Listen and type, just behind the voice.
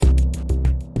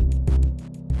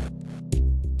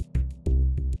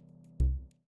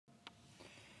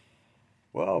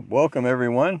Welcome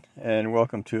everyone, and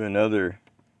welcome to another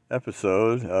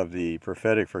episode of the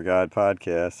Prophetic for God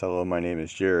podcast. Hello, my name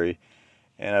is Jerry,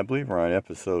 and I believe we're on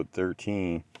episode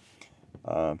 13.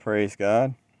 Praise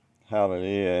God.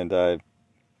 Hallelujah. And I've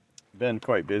been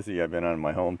quite busy. I've been on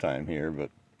my home time here,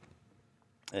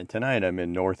 and tonight I'm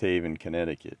in North Haven,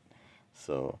 Connecticut.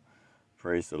 So,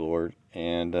 praise the Lord.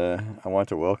 And I want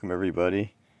to welcome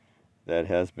everybody that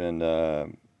has been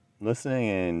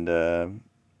listening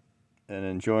and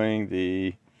enjoying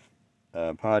the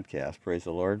podcast. Praise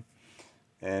the Lord.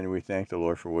 And we thank the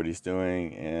Lord for what He's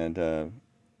doing, and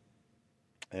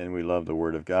we love the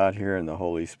Word of God here and the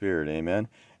Holy Spirit. Amen.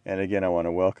 And again, I want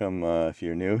to welcome, if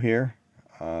you're new here,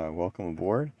 welcome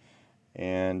aboard.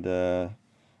 And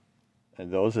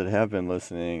those that have been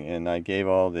listening, and I gave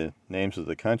all the names of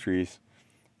the countries,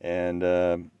 and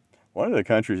one of the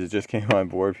countries that just came on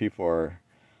board, people are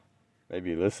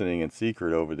maybe listening in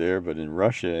secret over there, but in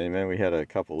Russia, amen, we had a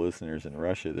couple listeners in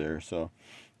Russia there, so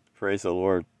praise the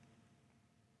Lord.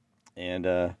 And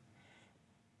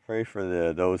pray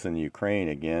for those in Ukraine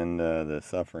again, the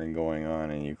suffering going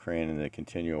on in Ukraine and the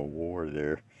continual war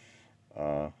there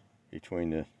between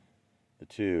the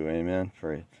two. Amen.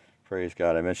 Praise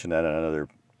God. I mentioned that on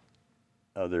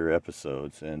other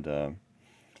episodes, and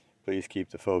please keep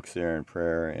the folks there in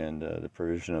prayer and the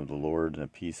provision of the Lord and the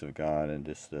peace of God and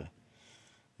just the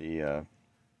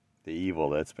evil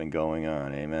that's been going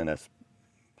on. Amen. That's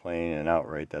plain and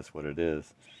outright. That's what it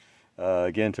is.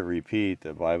 Again, to repeat,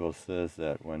 the Bible says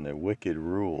that when the wicked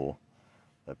rule,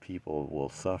 the people will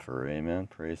suffer. Amen.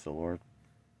 Praise the Lord.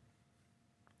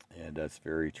 And that's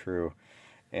very true.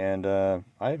 And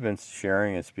I've been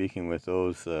sharing and speaking with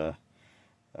those some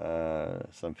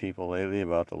people lately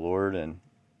about the Lord, and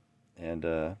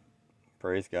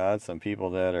praise God. Some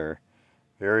people that are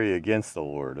very against the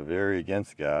Lord, very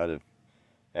against God, have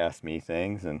asked me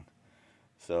things, and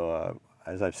so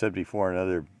as I've said before in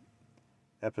other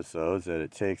episodes, that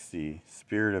it takes the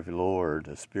Spirit of the Lord,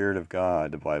 the Spirit of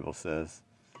God, the Bible says,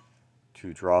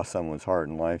 to draw someone's heart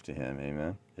and life to Him.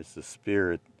 Amen. It's the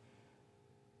Spirit,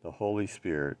 the Holy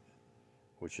Spirit,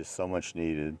 which is so much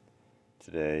needed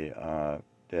today,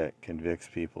 that convicts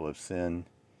people of sin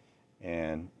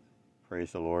and,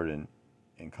 praise the Lord, and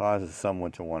causes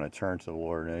someone to want to turn to the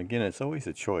Lord. And again, it's always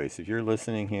a choice. If you're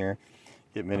listening here,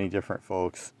 get many different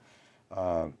folks.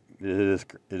 It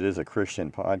is a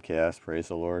Christian podcast, praise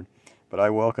the Lord. But I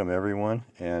welcome everyone,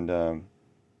 and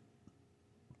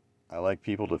I like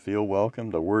people to feel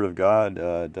welcome. The Word of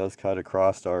God does cut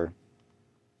across our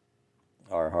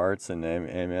hearts, and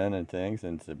amen, and things,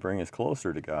 and to bring us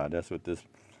closer to God. That's what this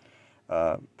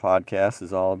podcast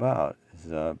is all about,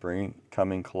 is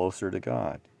coming closer to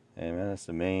God. Amen. That's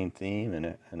the main theme,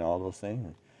 and all those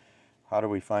things. How do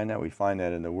we find that? We find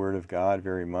that in the Word of God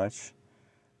very much,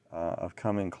 of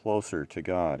coming closer to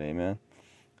God. Amen.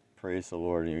 Praise the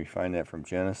Lord. And we find that from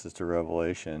Genesis to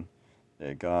Revelation,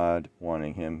 that God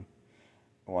wanting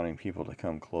people to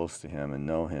come close to Him and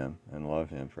know Him and love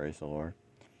Him. Praise the Lord.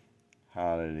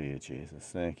 Hallelujah, Jesus.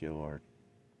 Thank you, Lord.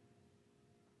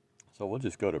 So we'll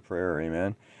just go to prayer.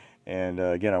 Amen. And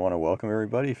again, I want to welcome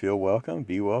everybody. Feel welcome.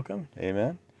 Be welcome.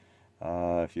 Amen.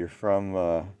 If you're from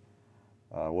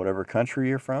whatever country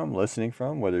you're from, listening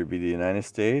from, whether it be the United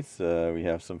States, we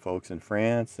have some folks in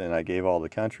France, and I gave all the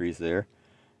countries there,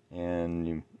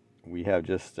 and we have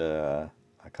just a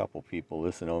couple people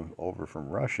listening over from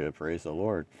Russia. Praise the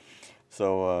Lord.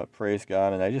 So praise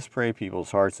God, and I just pray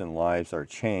people's hearts and lives are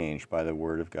changed by the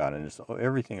Word of God, and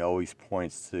everything always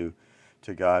points to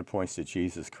God, points to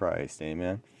Jesus Christ.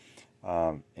 Amen.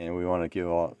 And we want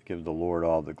to give the Lord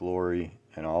all the glory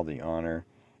and all the honor.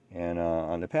 And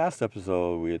on the past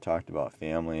episode, we had talked about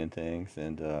family and things,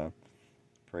 and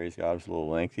praise God, it was a little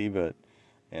lengthy,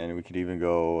 and we could even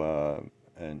go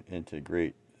into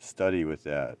great study with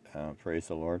that. Praise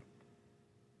the Lord.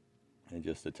 And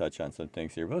just to touch on some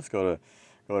things here, but let's go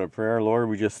to prayer. Lord,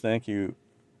 we just thank You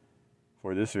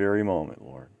for this very moment,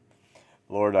 Lord.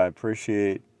 Lord, I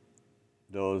appreciate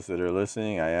those that are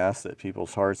listening. I ask that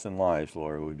people's hearts and lives,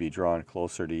 Lord, would be drawn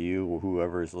closer to You,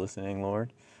 whoever is listening,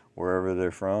 Lord, wherever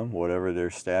they're from, whatever their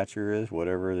stature is,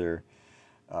 whatever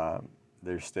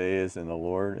their stay is in the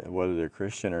Lord, whether they're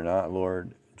Christian or not,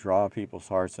 Lord, draw people's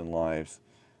hearts and lives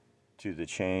to the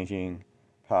changing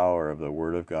power of the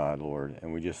Word of God, Lord.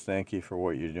 And we just thank You for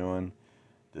what You're doing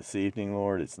this evening,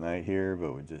 Lord. It's night here,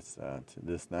 but we just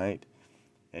this night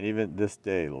and even this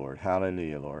day, Lord.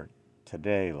 Hallelujah, Lord.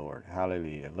 Today, Lord.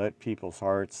 Hallelujah. Let people's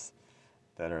hearts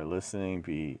that are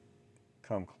listening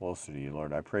come closer to You,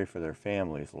 Lord. I pray for their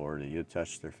families, Lord, that You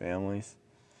touch their families.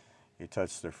 You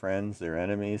touch their friends, their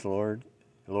enemies, Lord.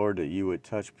 Lord, that You would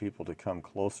touch people to come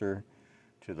closer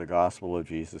to the gospel of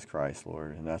Jesus Christ,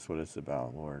 Lord. And that's what it's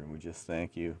about, Lord. And we just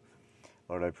thank you.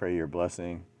 Lord, I pray your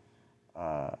blessing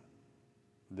that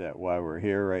while we're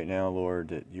here right now, Lord,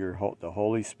 that the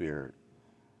Holy Spirit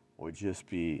would just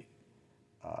be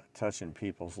touching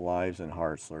people's lives and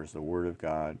hearts, Lord, as the Word of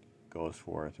God goes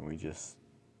forth. And we just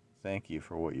thank you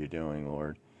for what you're doing,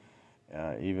 Lord.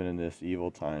 Even in this evil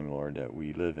time, Lord, that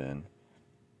we live in,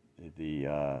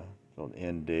 the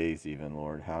end days even,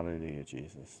 Lord. Hallelujah,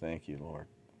 Jesus. Thank you, Lord.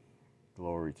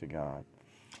 Glory to God.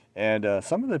 And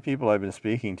some of the people I've been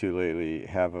speaking to lately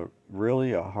have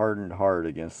really a hardened heart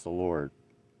against the Lord.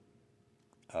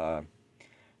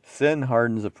 Sin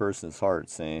hardens a person's heart,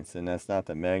 saints, and that's not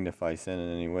to magnify sin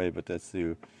in any way, but that's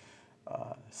to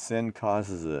sin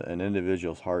causes an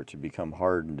individual's heart to become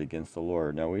hardened against the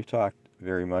Lord. Now, we've talked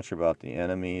very much about the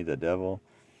enemy, the devil,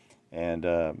 and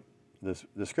the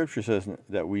scripture says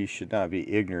that we should not be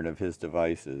ignorant of his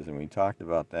devices, and we talked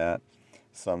about that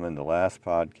some in the last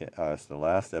podcast, the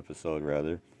last episode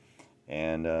rather,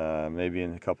 and maybe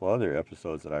in a couple other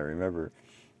episodes that I remember.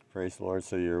 Praise the Lord.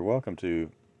 So you're welcome to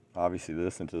obviously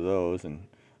listen to those, and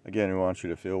again, we want you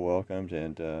to feel welcomed.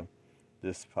 And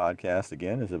this podcast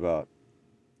again is about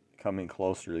coming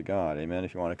closer to God. Amen.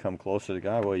 If you want to come closer to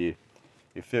God, well, you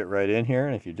fit right in here,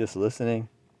 and if you're just listening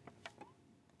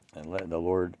and letting the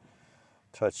Lord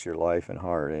touch your life and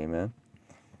heart, amen.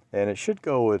 And it should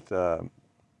go with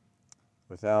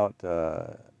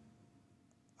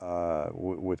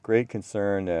great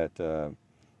concern that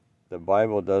the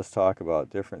Bible does talk about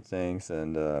different things,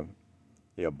 and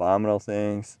the abominable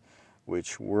things,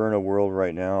 which we're in a world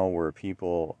right now where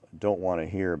people don't want to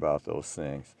hear about those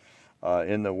things.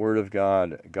 In the Word of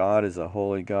God, God is a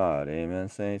holy God. Amen,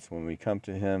 saints? When we come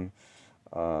to Him,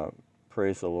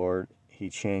 praise the Lord, He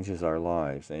changes our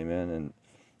lives. Amen?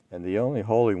 And the only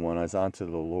Holy One is unto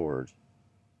the Lord.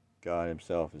 God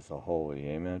Himself is a holy.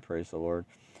 Amen? Praise the Lord.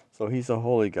 So He's a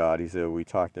holy God. We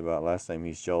talked about last time,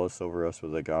 He's jealous over us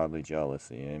with a godly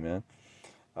jealousy. Amen?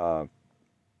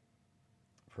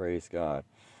 Praise God.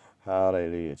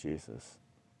 Hallelujah, Jesus.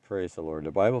 Praise the Lord.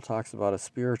 The Bible talks about a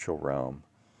spiritual realm.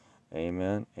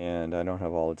 Amen. And I don't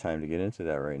have all the time to get into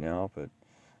that right now, but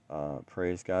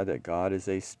praise God that God is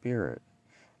a spirit.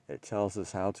 It tells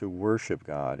us how to worship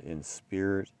God in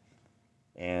spirit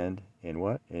and in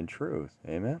what? In truth.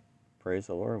 Amen. Praise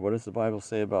the Lord. What does the Bible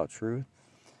say about truth?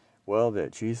 Well,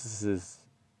 that Jesus is,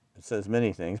 it says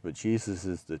many things, but Jesus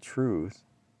is the truth,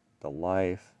 the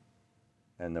life,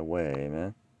 and the way.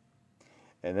 Amen.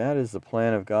 And that is the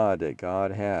plan of God that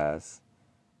God has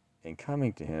in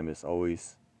coming to Him is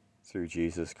always through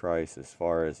Jesus Christ as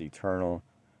far as eternal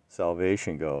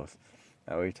salvation goes.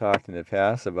 Now, we've talked in the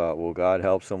past about, will God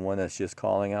help someone that's just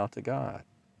calling out to God?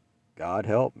 God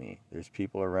help me. There's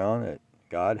people around that,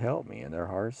 God help me, in their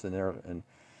hearts, and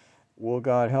will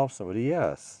God help somebody?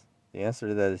 Yes. The answer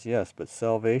to that is yes, but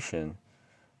salvation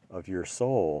of your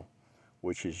soul,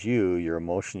 which is you, your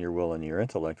emotion, your will, and your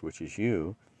intellect, which is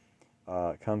you,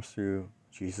 comes through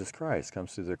Jesus Christ,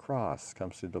 comes through the cross,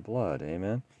 comes through the blood.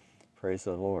 Amen? Praise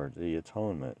the Lord. The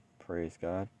atonement. Praise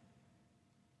God.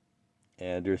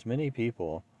 And there's many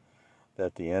people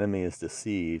that the enemy is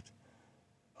deceived,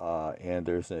 and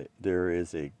there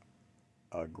is a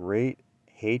great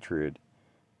hatred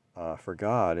for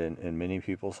God in many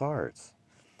people's hearts.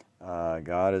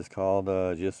 God is called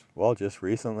just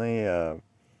recently.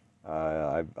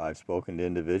 I've spoken to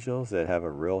individuals that have a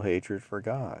real hatred for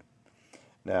God.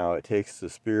 Now, it takes the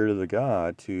Spirit of the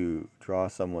God to draw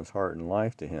someone's heart and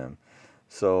life to Him.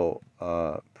 So,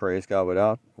 praise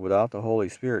God, without the Holy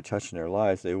Spirit touching their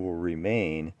lives, they will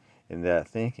remain in that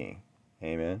thinking.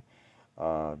 Amen.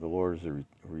 The Lord has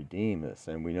redeemed us.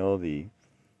 And we know the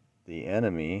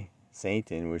enemy,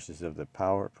 Satan, which is of the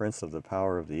prince of the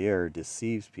power of the air,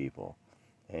 deceives people.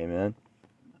 Amen.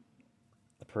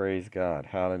 Praise God.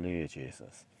 Hallelujah,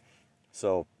 Jesus.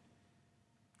 So,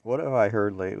 what have I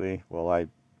heard lately? Well,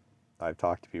 I've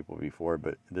talked to people before,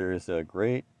 but there is a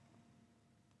great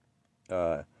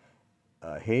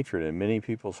hatred in many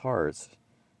people's hearts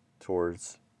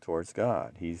towards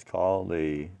God. He's called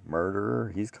a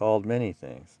murderer. He's called many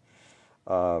things,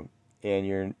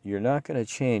 and you're not going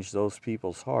to change those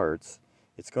people's hearts.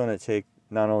 It's going to take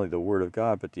not only the Word of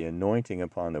God, but the anointing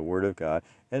upon the Word of God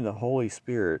and the Holy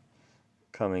Spirit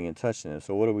coming and touching them.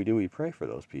 So what do? We pray for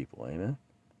those people. Amen.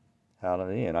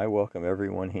 Hallelujah. And I welcome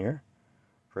everyone here.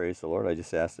 Praise the Lord. I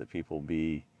just ask that people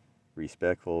be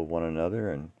respectful of one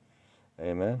another, and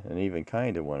amen, and even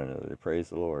kind to one another. Praise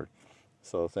the Lord.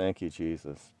 So thank you,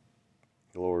 Jesus.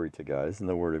 Glory to God. Isn't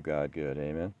the Word of God good?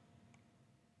 Amen.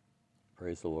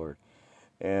 Praise the Lord.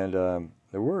 And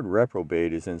the word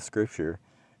reprobate is in Scripture,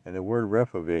 and the word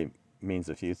reprobate means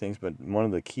a few things, but one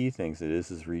of the key things it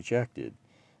is rejected.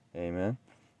 Amen.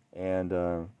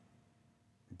 And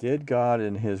did God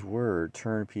in His Word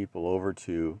turn people over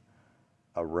to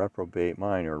a reprobate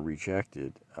mind or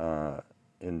rejected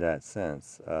in that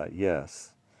sense?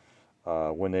 Yes.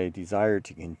 When they desired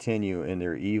to continue in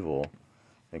their evil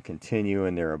and continue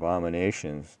in their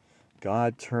abominations,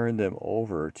 God turned them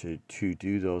over to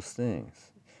do those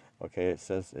things. Okay,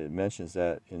 it mentions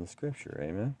that in Scripture.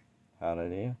 Amen.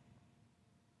 Hallelujah.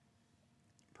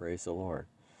 Praise the Lord.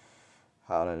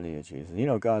 Hallelujah, Jesus. You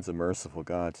know, God's a merciful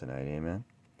God tonight. Amen.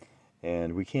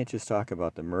 And we can't just talk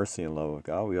about the mercy and love of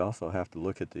God. We also have to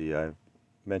look at I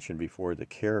mentioned before, the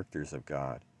characters of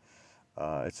God.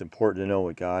 It's important to know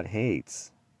what God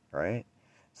hates, right?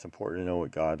 It's important to know what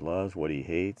God loves, what He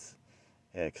hates,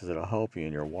 because it'll help you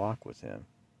in your walk with Him,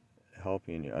 help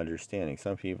you in your understanding.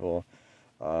 Some people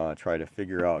try to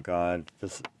figure out God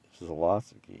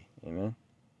philosophy, amen,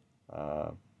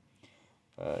 uh,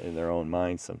 in their own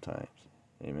mind sometimes,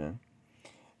 amen.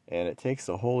 And it takes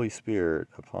the Holy Spirit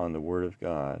upon the Word of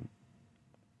God,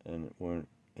 and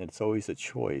it's always a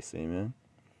choice, amen.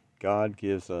 God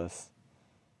gives us,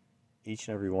 each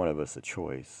and every one of us, a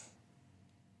choice,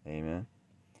 amen.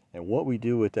 And what we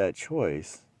do with that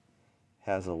choice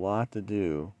has a lot to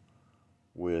do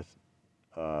with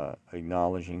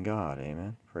acknowledging God,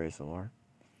 amen. Praise the Lord.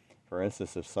 For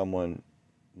instance, if someone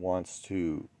wants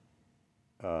to,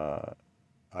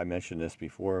 I mentioned this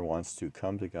before, wants to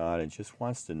come to God and just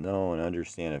wants to know and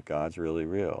understand if God's really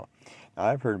real. Now,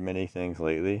 I've heard many things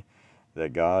lately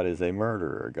that God is a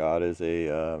murderer. God is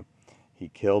He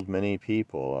killed many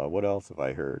people. What else have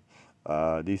I heard?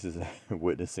 These is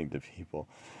witnessing to people.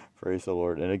 Praise the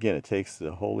Lord. And again, it takes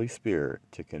the Holy Spirit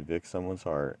to convict someone's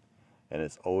heart, and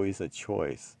it's always a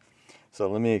choice. So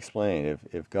let me explain.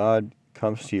 If God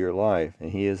comes to your life,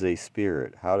 and He is a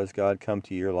spirit, how does God come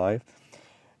to your life?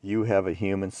 You have a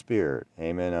human spirit.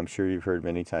 Amen. I'm sure you've heard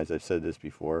many times, I've said this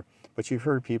before, but you've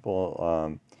heard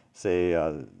people say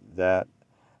that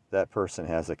person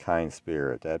has a kind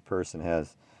spirit. That person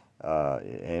has,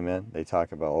 amen. They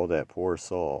talk about, oh, that poor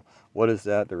soul. What is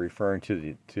that? They're referring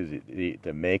to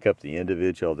the makeup, the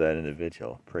individual, that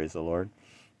individual. Praise the Lord.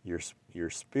 Your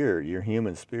spirit, your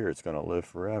human spirit's going to live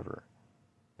forever.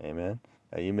 Amen.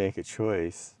 Now you make a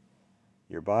choice.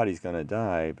 Your body's going to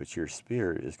die, but your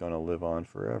spirit is going to live on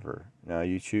forever. Now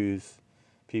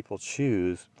people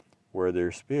choose where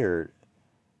their spirit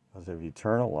is of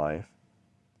eternal life,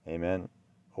 amen,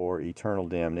 or eternal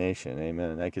damnation,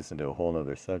 amen. And that gets into a whole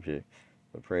other subject,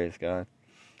 but praise God.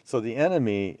 So the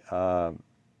enemy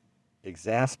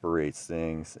exasperates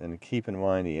things, and keep in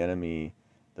mind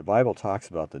the Bible talks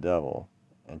about the devil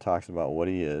and talks about what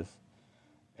he is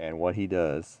and what he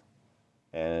does,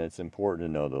 and it's important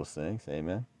to know those things,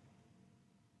 amen.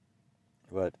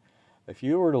 But if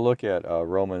you were to look at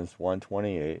Romans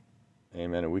 1:28,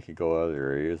 amen, and we could go other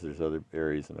areas. There's other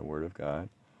areas in the Word of God,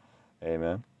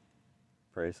 amen.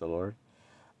 Praise the Lord.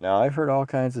 Now, I've heard all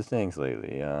kinds of things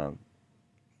lately.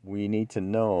 We need to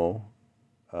know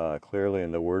clearly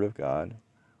in the Word of God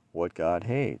what God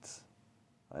hates,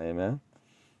 amen.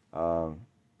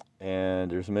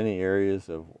 And there's many areas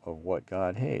of what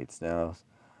God hates. Now,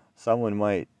 someone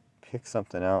might pick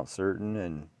something out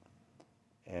certain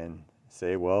and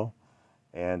say, well,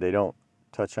 and they don't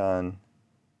touch on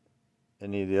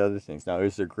any of the other things. Now,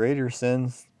 is there greater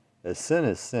sins? As sin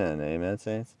is sin, amen,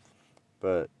 saints?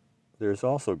 But there's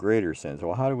also greater sins.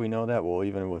 Well, how do we know that? Well,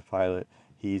 even with Pilate,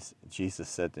 Jesus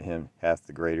said to him, hath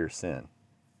the greater sin.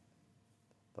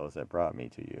 Those that brought me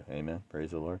to you, amen,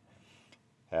 praise the Lord,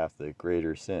 hath the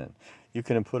greater sin. You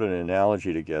can put an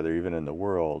analogy together, even in the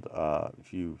world.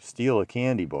 If you steal a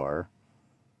candy bar,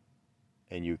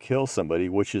 and you kill somebody,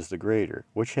 which is the greater?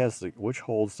 Which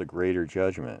holds the greater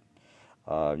judgment?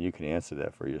 You can answer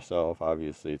that for yourself.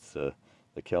 Obviously, it's the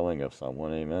killing of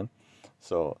someone. Amen.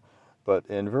 So, but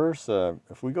in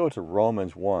if we go to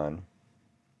Romans 1,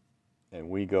 and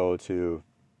we go to,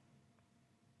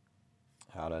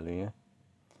 hallelujah.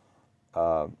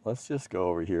 Let's just go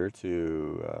over here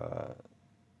to,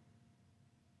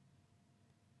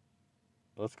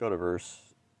 let's go to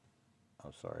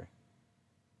I'm sorry.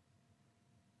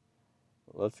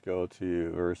 Let's go to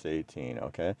verse 18,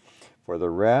 okay? For the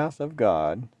wrath of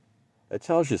God, it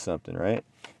tells you something, right?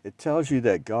 It tells you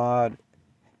that God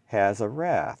has a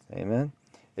wrath, amen?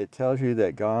 It tells you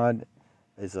that God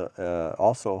is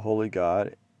also a holy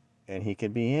God, and He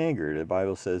can be angered. The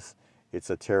Bible says it's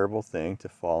a terrible thing to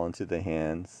fall into the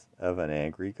hands of an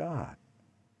angry God.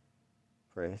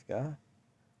 Praise God.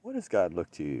 What does God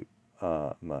look to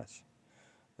much?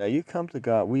 Now you come to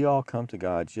God, we all come to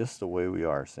God just the way we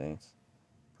are, saints.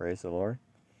 Praise the Lord.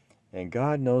 And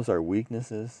God knows our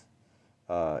weaknesses.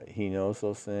 He knows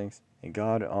those things. And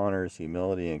God honors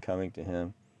humility and coming to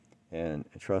Him and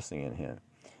trusting in Him.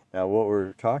 Now, what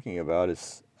we're talking about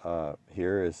is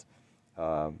here is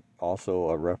also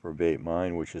a reprobate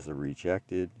mind, which is a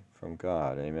rejected from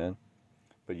God. Amen.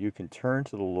 But you can turn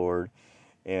to the Lord,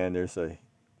 and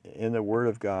in the Word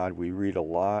of God, we read a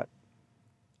lot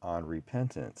on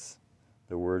repentance.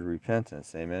 The word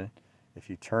repentance. Amen. If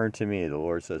you turn to me, the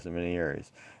Lord says in many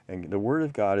areas. And the Word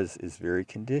of God is very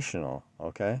conditional.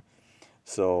 Okay.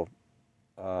 So,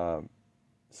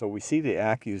 so we see the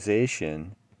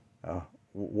accusation.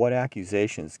 What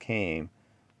accusations came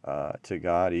to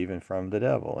God even from the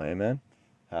devil? Amen.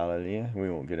 Hallelujah. We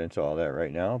won't get into all that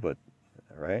right now, but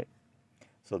right.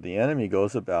 So the enemy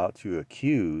goes about to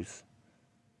accuse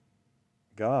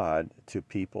God to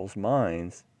people's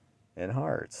minds and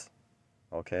hearts.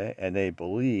 Okay, and they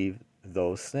believe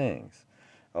those things.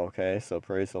 Okay, so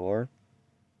praise the Lord.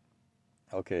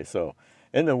 Okay, so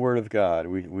in the Word of God,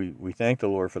 we thank the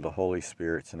Lord for the Holy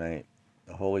Spirit tonight.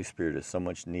 The Holy Spirit is so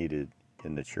much needed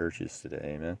in the churches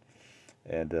today, amen.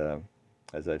 And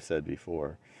as I've said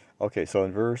before. Okay, so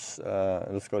in verse,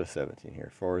 let's go to 17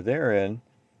 here. For therein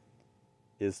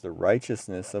is the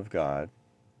righteousness of God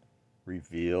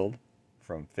revealed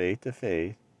from faith to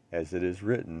faith, as it is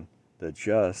written, the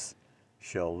just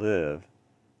shall live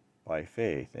by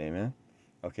faith. Amen.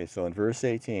 Okay, so in verse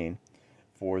 18,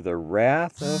 for the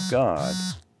wrath of God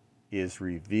is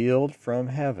revealed from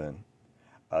heaven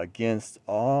against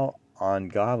all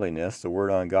ungodliness. The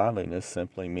word ungodliness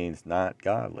simply means not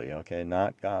godly, okay,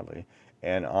 not godly.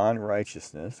 And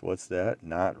unrighteousness, what's that?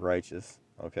 Not righteous,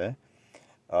 okay,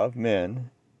 of men,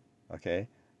 okay,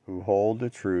 who hold the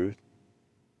truth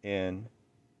in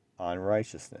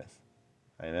unrighteousness.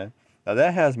 Amen. Now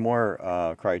that has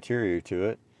more criteria to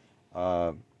it.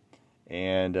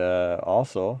 And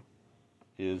also,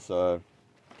 does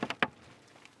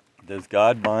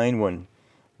God mind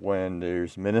when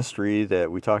there's ministry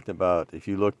that we talked about? If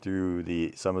you look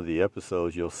through some of the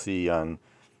episodes, you'll see on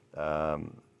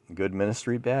good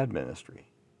ministry, bad ministry.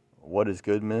 What is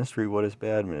good ministry? What is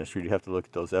bad ministry? You have to look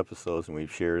at those episodes, and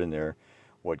we've shared in there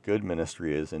what good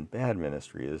ministry is and bad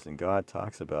ministry is, and God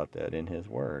talks about that in His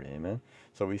Word. Amen.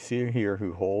 So we see here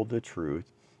who hold the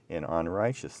truth in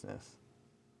unrighteousness.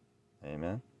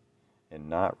 Amen. And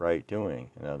not right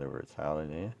doing. In other words,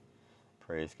 hallelujah.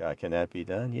 Praise God. Can that be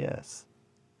done? Yes.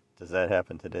 Does that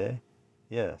happen today?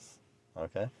 Yes.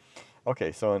 Okay.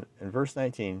 Okay, so in verse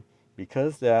 19,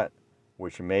 because that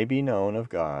which may be known of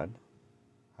God,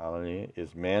 hallelujah,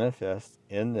 is manifest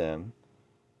in them,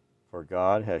 for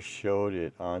God has showed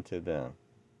it unto them.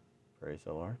 Praise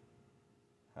the Lord.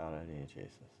 Hallelujah,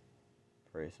 Jesus.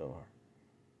 Praise the Lord.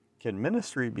 Can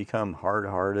ministry become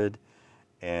hard-hearted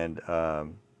and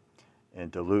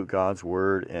dilute God's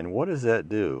word? And what does that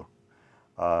do?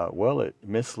 Well, it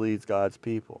misleads God's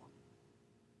people.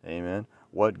 Amen.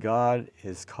 What God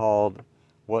is called,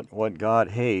 what God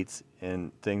hates,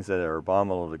 and things that are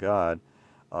abominable to God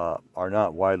are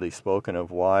not widely spoken of.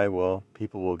 Why? Well,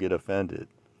 people will get offended.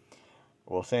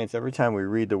 Well, saints, every time we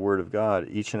read the Word of God,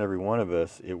 each and every one of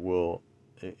us,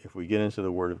 if we get into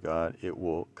the Word of God, it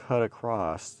will cut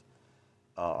across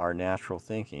our natural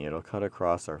thinking. It'll cut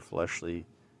across our fleshly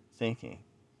thinking.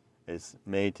 It's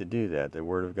made to do that. The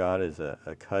Word of God is a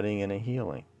cutting and a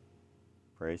healing.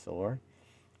 Praise the Lord.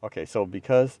 Okay, so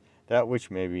because that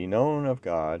which may be known of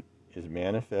God is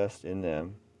manifest in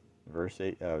them, verse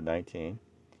 19,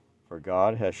 for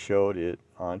God has showed it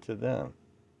unto them.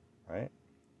 Right?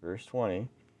 Verse 20,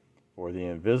 for the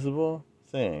invisible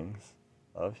things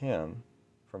of Him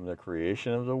from the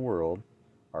creation of the world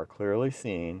are clearly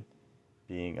seen,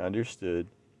 being understood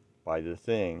by the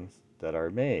things that are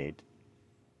made,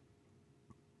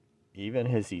 even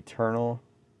His eternal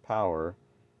power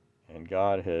and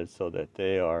Godhead, so that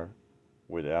they are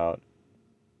without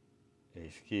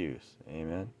excuse.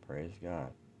 Amen. Praise God.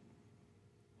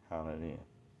 Hallelujah.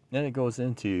 Then it goes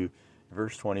into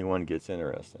verse 21, gets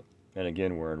interesting. And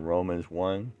again, we're in Romans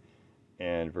 1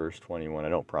 and verse 21. I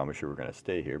don't promise you we're going to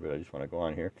stay here, but I just want to go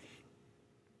on here.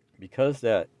 Because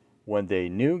that when they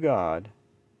knew God,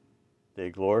 they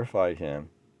glorified Him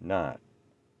not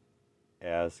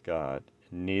as God,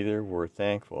 neither were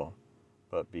thankful,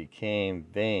 but became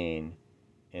vain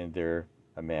in their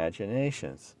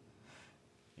imaginations.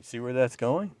 You see where that's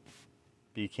going?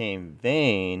 Became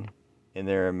vain in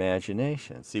their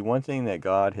imagination. See, one thing that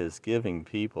God has given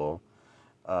people,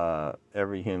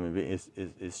 every human being,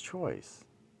 is choice.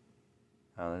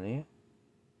 Hallelujah.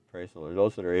 Praise the Lord.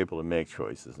 Those that are able to make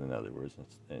choices, in other words,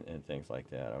 and things like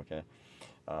that, okay?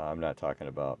 I'm not talking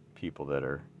about people that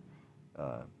are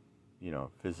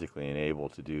physically unable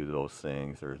to do those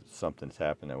things, or something's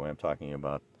happened that way. I'm talking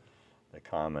about the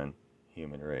common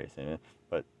human race. Amen.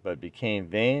 But became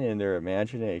vain in their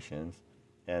imaginations,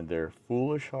 and their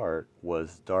foolish heart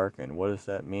was darkened. What does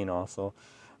that mean also?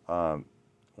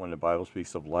 When the Bible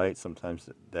speaks of light, sometimes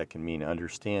that can mean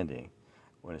understanding.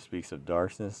 When it speaks of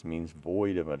darkness, it means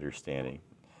void of understanding.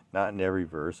 Not in every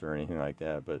verse or anything like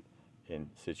that, but in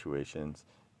situations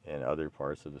and other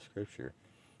parts of the scripture.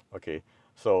 Okay,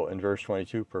 so in verse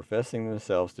 22, professing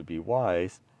themselves to be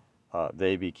wise,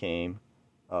 they became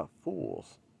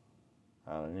fools.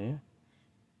 Hallelujah.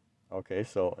 Okay,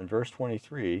 so in verse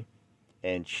 23,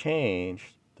 and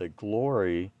changed the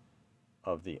glory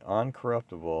of the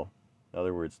uncorruptible, in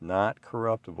other words, not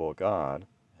corruptible God,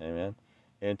 amen,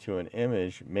 into an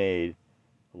image made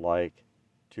like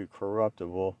to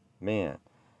corruptible man.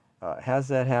 Has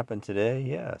that happened today?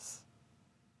 Yes.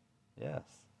 Yes.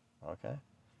 Okay.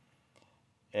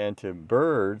 And to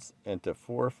birds, and to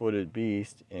four-footed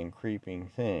beasts, and creeping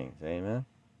things. Amen.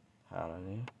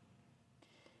 Hallelujah.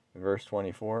 In verse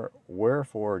 24,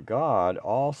 wherefore God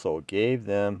also gave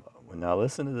them, now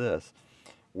listen to this,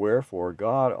 wherefore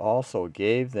God also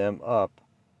gave them up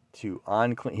to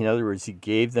unclean, in other words, he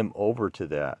gave them over to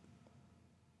that,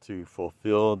 to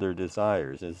fulfill their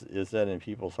desires. Is that in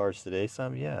people's hearts today?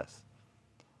 Some, yes.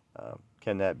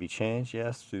 Can that be changed?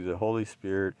 Yes, through the Holy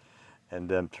Spirit and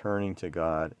them turning to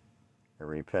God and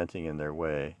repenting in their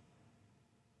way.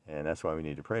 And that's why we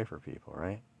need to pray for people,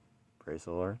 right? Praise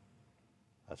the Lord.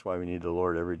 That's why we need the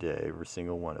Lord every day, every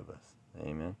single one of us.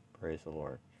 Amen. Praise the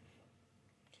Lord.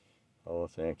 Oh,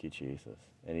 thank you, Jesus.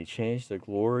 And he changed the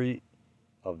glory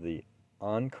of the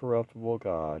uncorruptible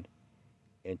God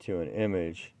into an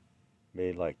image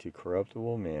made like to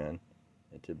corruptible man,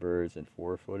 and to birds and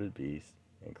four-footed beasts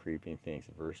and creeping things.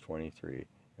 Verse 23.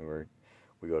 And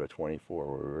we go to 24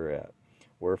 where we're at.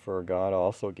 Wherefore God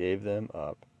also gave them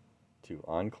up to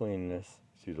uncleanness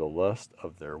through the lust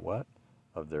of their what?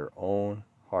 Of their own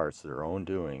hearts, their own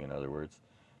doing, in other words,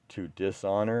 to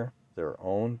dishonor their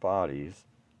own bodies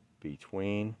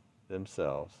between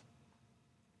themselves.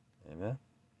 Amen.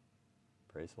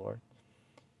 Praise the Lord.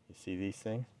 You see these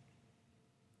things?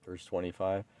 Verse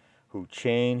 25, who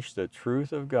changed the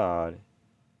truth of God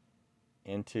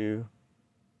into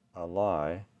a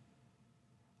lie.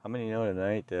 How many know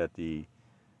tonight that the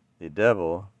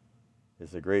devil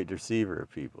is a great deceiver of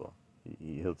people?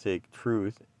 He'll take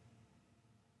truth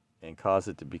and cause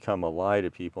it to become a lie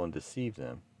to people and deceive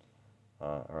them.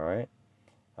 All right?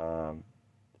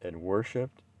 And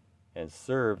worshiped and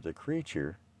served the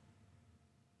creature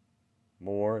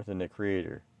more than the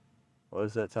Creator. What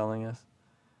is that telling us?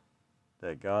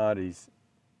 That God,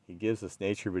 He gives us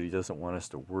nature, but He doesn't want us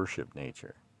to worship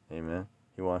nature. Amen?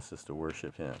 He wants us to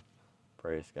worship Him.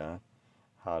 Praise God.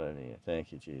 Hallelujah.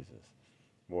 Thank you, Jesus.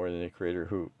 More than the Creator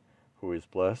who is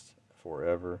blessed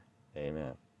forever.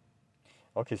 Amen.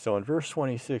 Okay, so in verse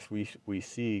 26, we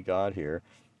see God here.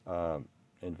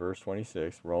 In verse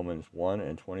 26, Romans 1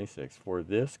 and 26, for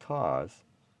this cause,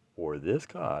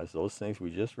 those things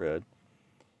we just read,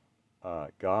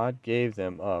 God gave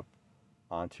them up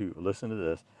onto, listen to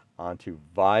this, onto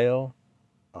vile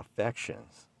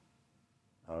affections.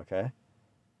 Okay?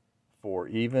 For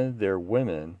even their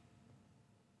women,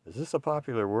 is this a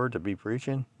popular word to be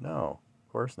preaching? No,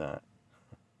 of course not.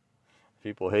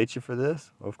 People hate you for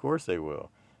this? Of course they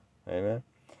will. Amen?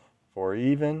 For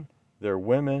even their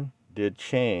women did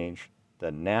change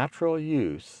the natural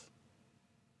use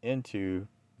into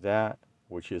that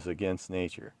which is against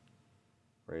nature.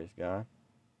 Praise God.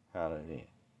 Hallelujah.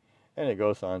 And it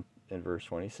goes on in verse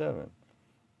 27.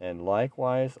 And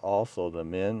likewise also the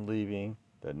men leaving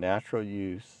the natural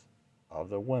use of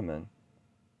the women,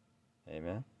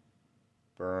 amen,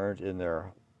 burned in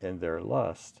their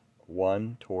lust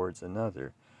one towards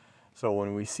another. So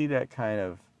when we see that kind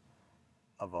of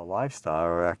a lifestyle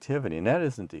or activity, and that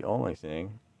isn't the only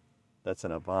thing, that's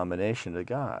an abomination to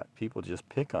God. People just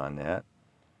pick on that,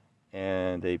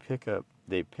 and they pick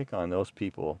on those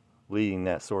people leading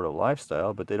that sort of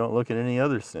lifestyle, but they don't look at any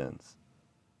other sins.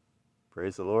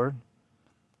 Praise the Lord.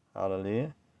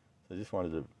 Hallelujah. So I just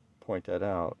wanted to point that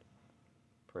out.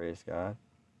 Praise God.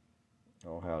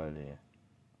 Oh, hallelujah.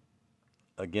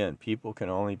 Again, people can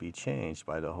only be changed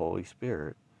by the Holy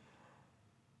Spirit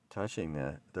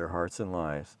touching their hearts and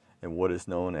lives and what is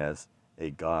known as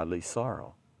a godly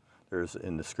sorrow. There's,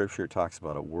 in the scripture, it talks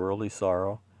about a worldly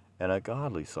sorrow and a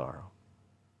godly sorrow.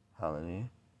 Hallelujah.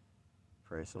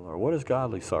 Praise the Lord. What does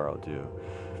godly sorrow do?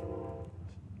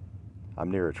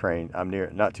 I'm near a train.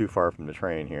 Not too far from the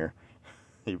train here.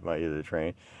 You might hear the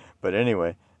train. But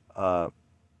anyway,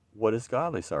 what is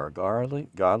godly sorrow?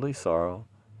 Godly sorrow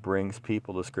brings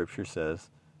people, the scripture says,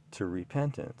 to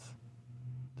repentance,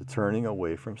 to turning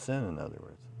away from sin, in other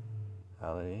words.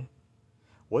 Hallelujah.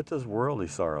 What does worldly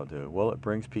sorrow do? Well, it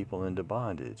brings people into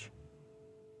bondage.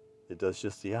 It does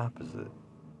just the opposite.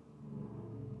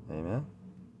 Amen?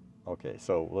 Okay,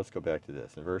 so let's go back to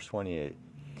this. In verse 28,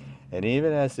 and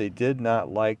even as they did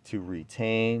not like to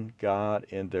retain God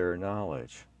in their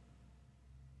knowledge.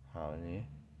 Hallelujah.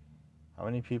 How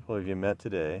many people have you met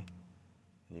today?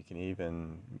 You can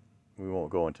even, we won't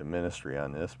go into ministry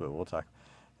on this, but we'll talk,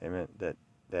 amen,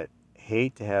 that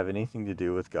hate to have anything to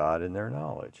do with God in their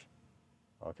knowledge.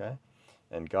 Okay?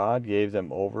 And God gave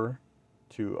them over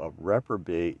to a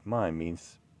reprobate mind,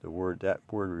 means that word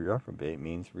reprobate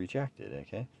means rejected,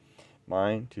 okay?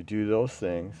 Mind to do those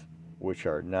things which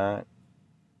are not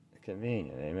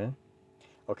convenient, amen?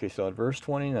 Okay, so in verse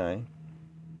 29,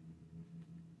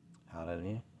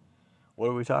 hallelujah, what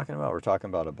are we talking about? We're talking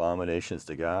about abominations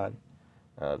to God,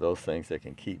 those things that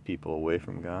can keep people away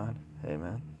from God,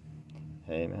 amen?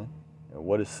 Amen. And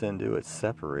what does sin do? It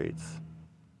separates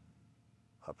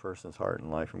a person's heart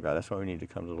and life from God. That's why we need to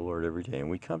come to the Lord every day. And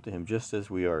we come to him just as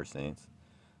we are, saints.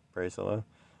 Praise the Lord.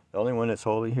 The only one that's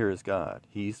holy here is God.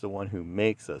 He's the one who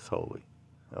makes us holy.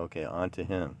 Okay, onto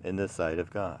him in the sight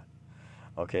of God.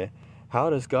 Okay, how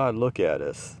does God look at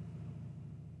us?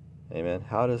 Amen.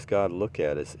 How does God look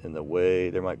at us in the way,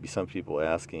 there might be some people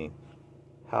asking,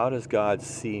 how does God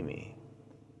see me?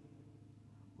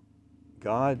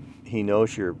 God, he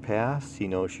knows your past, he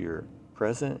knows your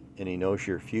present, and he knows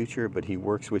your future, but he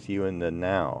works with you in the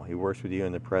now. He works with you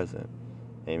in the present.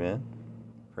 Amen.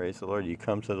 Praise the Lord. You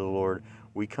come to the Lord.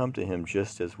 We come to him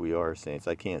just as we are, saints.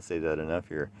 I can't say that enough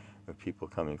here of people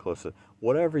coming closer.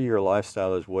 Whatever your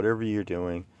lifestyle is, whatever you're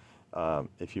doing,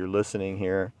 if you're listening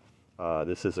here,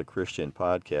 this is a Christian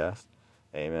podcast.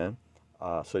 Amen.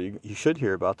 So you should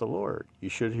hear about the Lord. You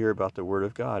should hear about the Word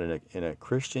of God. In a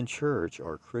Christian church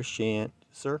or Christian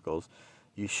circles,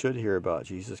 you should hear about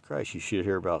Jesus Christ. You should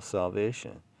hear about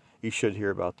salvation. You should hear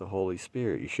about the Holy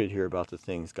Spirit. You should hear about the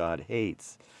things God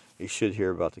hates. You should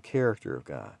hear about the character of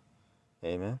God.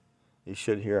 Amen. You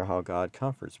should hear how God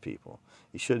comforts people.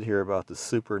 You should hear about the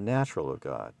supernatural of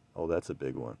God. Oh, that's a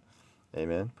big one.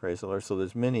 Amen. Praise the Lord. So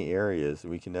there's many areas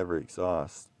we can never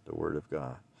exhaust the Word of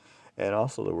God. And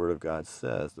also the Word of God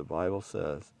says, the Bible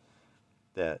says,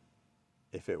 that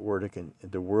if it were to,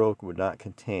 the world would not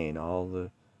contain all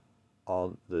the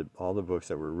books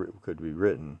that could be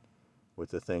written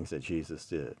with the things that Jesus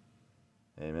did.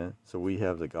 Amen. So we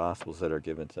have the Gospels that are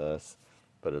given to us,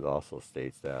 but it also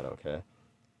states that, okay?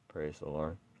 Praise the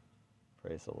Lord.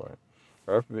 Praise the Lord.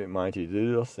 Reprobate mind to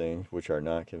do those things which are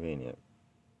not convenient.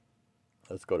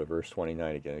 Let's go to verse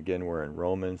 29 again. Again, we're in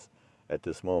Romans at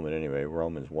this moment anyway,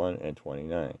 Romans 1 and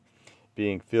 29.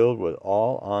 Being filled with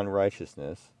all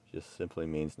unrighteousness, just simply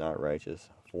means not righteous,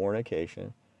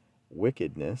 fornication,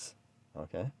 wickedness,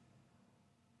 okay?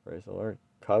 Praise the Lord.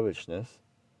 Covetousness,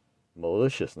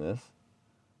 maliciousness,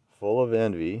 full of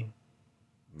envy,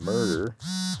 murder,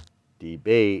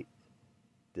 debate,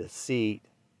 deceit,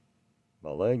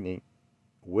 malignant,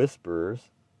 whisperers,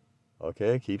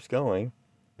 okay, keeps going.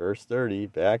 Verse 30,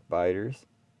 backbiters,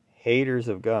 haters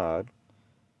of God,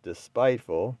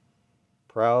 despiteful,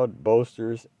 proud,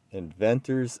 boasters,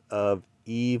 inventors of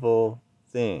evil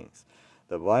things.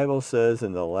 The Bible says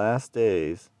in the last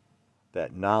days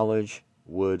that knowledge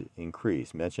would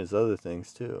increase. Mentions other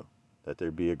things too, that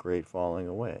there'd be a great falling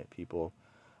away. People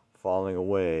falling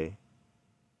away,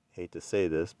 hate to say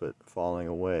this, but falling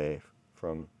away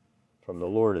from the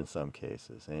Lord in some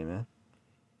cases. Amen.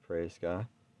 Praise God.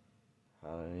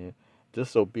 Hallelujah.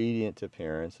 Disobedient to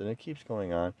parents, and it keeps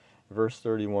going on. Verse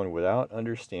 31, without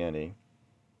understanding,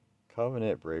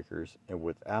 covenant breakers, and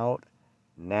without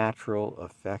natural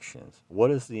affections.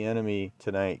 What is the enemy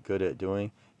tonight good at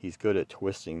doing? He's good at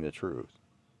twisting the truth.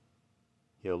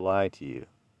 He'll lie to you.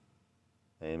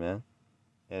 Amen.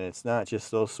 And it's not just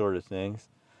those sort of things.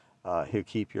 He'll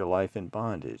keep your life in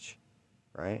bondage,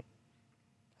 right?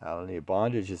 Hallelujah.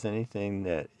 Bondage is anything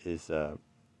that is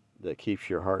that keeps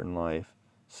your heart and life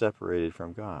separated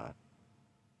from God.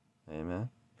 Amen.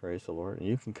 Praise the Lord. And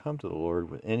you can come to the Lord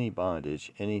with any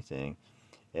bondage, anything,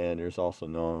 and there's also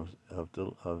known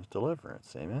of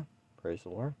deliverance. Amen. Praise the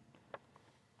Lord.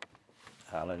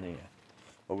 Hallelujah.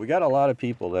 But we got a lot of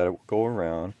people that go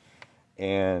around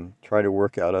and try to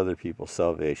work out other people's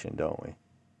salvation, don't we?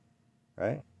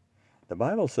 Right? The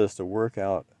Bible says to work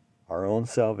out our own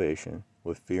salvation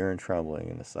with fear and trembling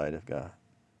in the sight of God.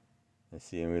 And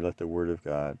see, and we let the Word of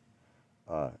God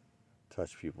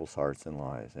touch people's hearts and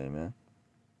lives. Amen.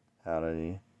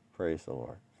 Hallelujah. Praise the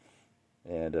Lord.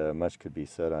 And much could be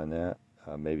said on that.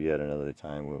 maybe at another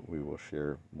time we will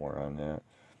share more on that.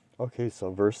 Okay,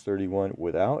 so verse 31,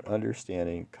 without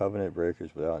understanding, covenant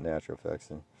breakers without natural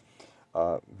affection.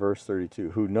 Verse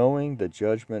 32, who knowing the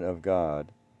judgment of God,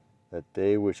 that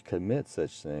they which commit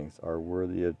such things are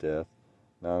worthy of death,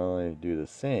 not only do the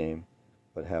same,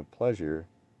 but have pleasure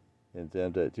in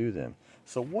them that do them.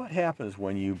 So what happens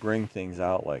when you bring things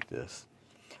out like this?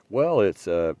 Well, it's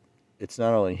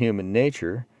not only human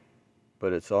nature,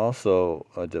 but it's also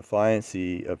a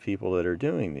defiancy of people that are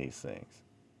doing these things,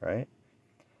 right?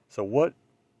 So what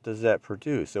does that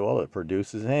produce? Well, it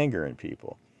produces anger in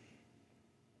people.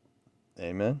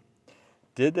 Amen.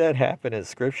 Did that happen in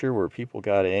Scripture where people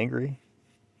got angry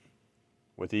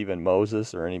with even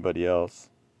Moses or anybody else,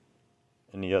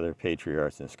 any other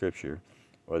patriarchs in Scripture,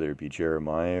 whether it be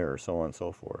Jeremiah or so on and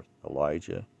so forth,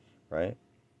 Elijah, right?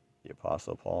 The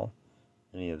Apostle Paul,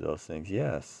 any of those things?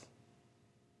 Yes.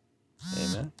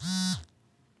 Amen.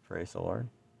 Praise the Lord.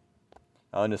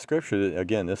 Now, in the Scripture,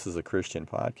 again, this is a Christian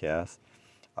podcast,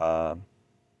 but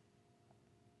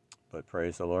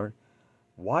praise the Lord.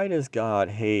 Why does God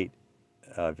hate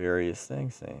various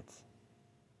things, saints?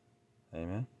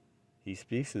 Amen. He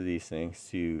speaks of these things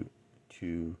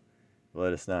to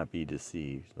let us not be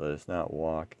deceived. Let us not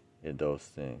walk in those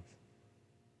things.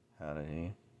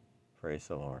 Hallelujah. Praise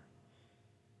the Lord.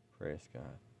 Praise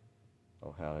God.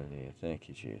 Oh, hallelujah. Thank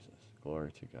you, Jesus.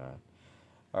 Glory to God.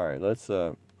 All right, let's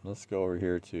go over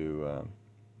here to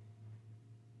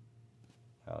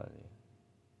hallelujah.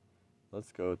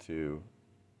 Let's go to,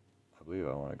 I believe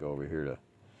I want to go over here to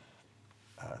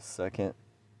 2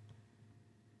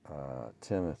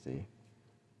 Timothy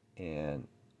and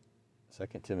 2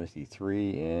 Timothy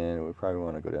 3, and we probably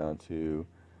want to go down to,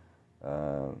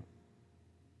 well,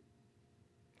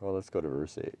 let's go to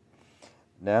verse 8.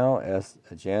 Now, as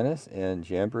Jannes and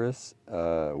Jambres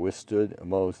withstood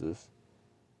Moses,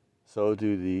 so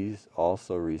do these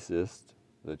also resist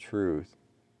the truth,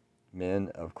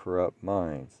 men of corrupt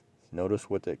minds. Notice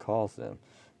what that calls them.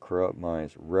 Corrupt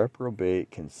minds, reprobate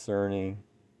concerning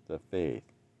the faith.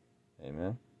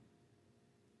 Amen.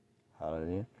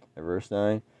 Hallelujah. And verse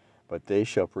 9, but they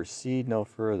shall proceed no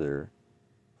further,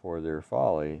 for their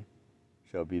folly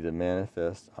shall be the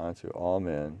manifest unto all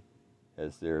men,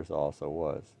 as theirs also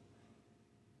was.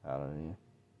 Hallelujah.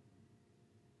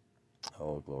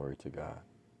 Oh, glory to God.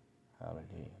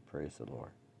 Hallelujah. Praise the Lord.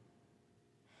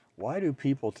 Why do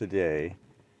people today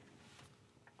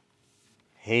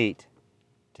hate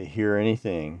to hear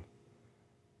anything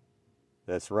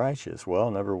that's righteous? Well,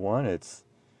 number one, it's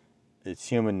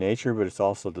human nature, but it's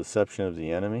also deception of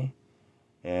the enemy.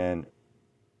 And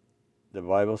the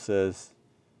Bible says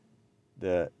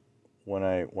that when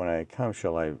I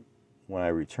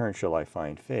return shall I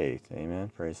find faith. Amen.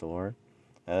 Praise the Lord.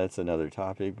 And that's another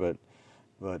topic, but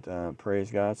praise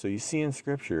God. So you see in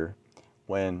Scripture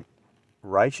when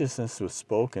righteousness was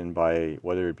spoken by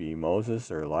whether it be Moses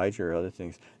or Elijah or other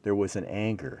things, there was an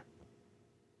anger.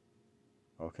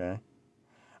 Okay?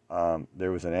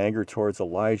 There was an anger towards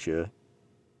Elijah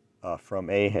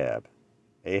from Ahab.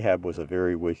 Ahab was a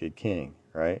very wicked king,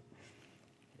 right?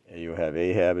 You have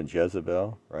Ahab and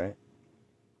Jezebel, right?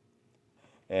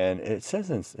 And it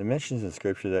mentions in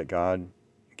Scripture that God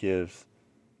gives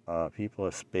people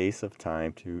a space of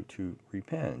time to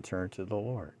repent and turn to the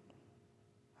Lord.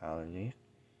 Hallelujah.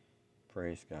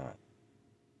 Praise God.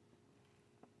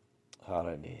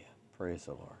 Hallelujah. Praise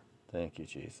the Lord. Thank you,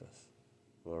 Jesus.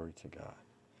 Glory to God.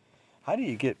 How do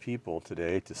you get people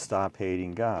today to stop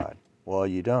hating God? Well,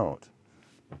 you don't.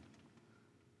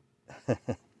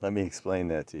 Let me explain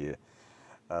that to you.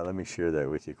 Let me share that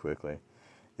with you quickly.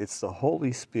 It's the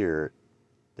Holy Spirit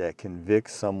that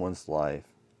convicts someone's life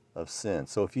of sin.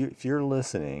 So if you're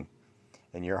listening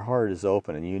and your heart is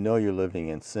open and you know you're living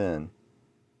in sin,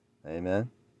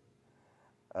 amen.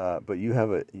 But you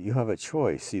have a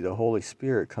choice. See, the Holy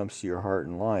Spirit comes to your heart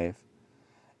and life,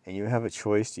 and you have a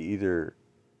choice to either,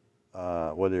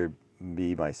 whether it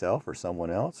be myself or someone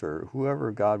else or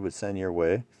whoever God would send your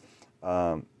way,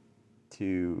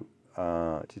 to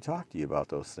talk to you about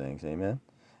those things. Amen.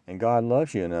 And God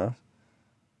loves you enough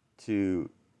to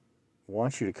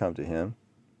want you to come to Him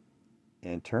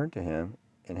and turn to Him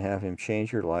and have Him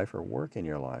change your life or work in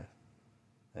your life.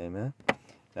 Amen.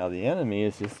 Now the enemy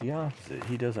is just the opposite.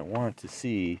 He doesn't want to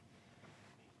see.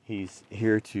 He's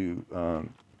here to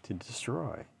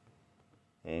destroy.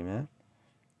 Amen.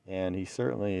 And he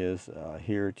certainly is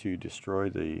here to destroy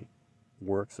the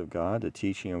works of God, the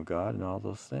teaching of God, and all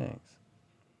those things.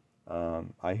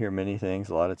 I hear many things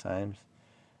a lot of times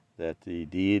that the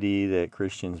deity that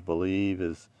Christians believe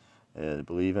is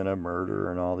believe in a murder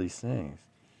and all these things.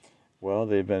 Well,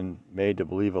 they've been made to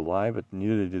believe a lie, but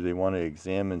neither do they want to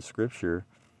examine Scripture.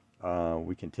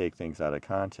 We can take things out of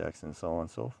context and so on and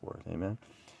so forth. Amen.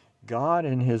 God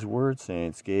in His Word,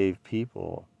 saints, gave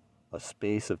people a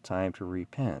space of time to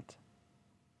repent.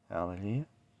 Hallelujah.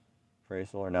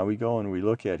 Praise the Lord. Now we go and we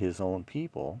look at His own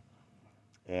people,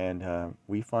 and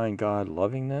we find God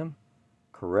loving them,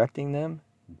 correcting them,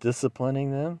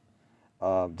 disciplining them.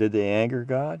 Did they anger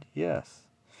God? Yes.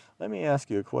 Let me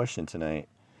ask you a question tonight,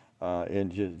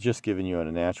 and just giving you a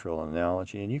natural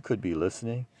analogy, and you could be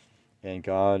listening, and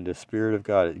God, the Spirit of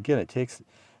God, again, it takes,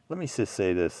 let me just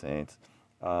say this, saints,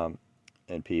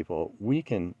 and people, you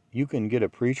can get a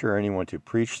preacher or anyone to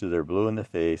preach to their blue in the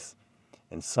face,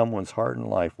 and someone's heart and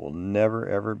life will never,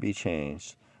 ever be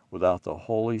changed without the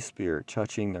Holy Spirit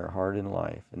touching their heart and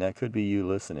life. And that could be you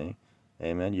listening.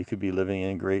 Amen. You could be living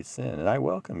in great sin. And I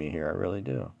welcome you here. I really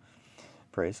do.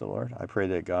 Praise the Lord. I pray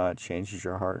that God changes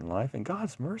your heart and life. And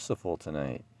God's merciful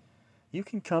tonight. You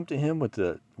can come to Him with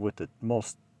the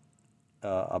most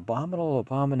abominable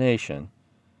abomination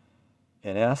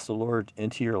and ask the Lord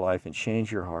into your life and change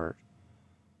your heart.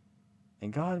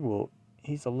 And God will,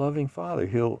 He's a loving Father.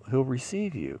 He'll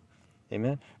receive you.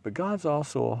 Amen. But God's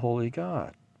also a holy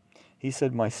God. He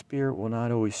said, my spirit will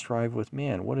not always strive with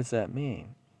man. What does that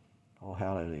mean? Oh,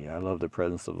 hallelujah. I love the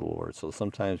presence of the Lord. So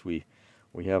sometimes we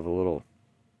have a little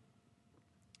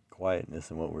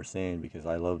quietness in what we're saying because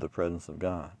I love the presence of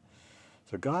God.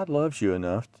 So God loves you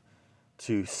enough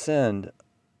to send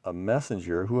a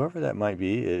messenger, whoever that might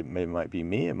be. It might be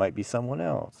me. It might be someone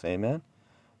else. Amen.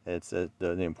 It's the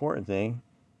important thing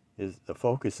is the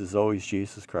focus is always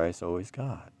Jesus Christ, always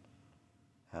God.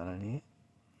 Hallelujah.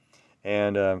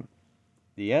 And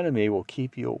the enemy will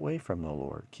keep you away from the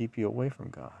Lord, keep you away from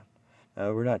God.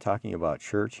 Now, we're not talking about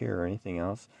church here or anything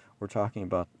else. We're talking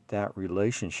about that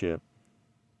relationship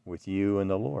with you and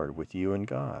the Lord, with you and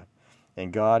God.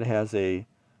 And God has a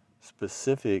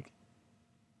specific,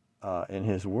 in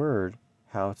His Word,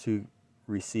 how to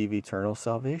receive eternal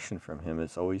salvation from Him.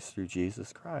 It's always through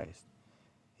Jesus Christ.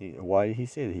 Why did He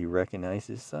say that? He recognized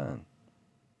His Son.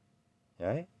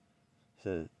 Right?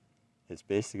 So it's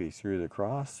basically through the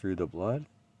cross, through the blood.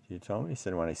 He told me, He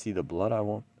said, when I see the blood, I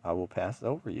will pass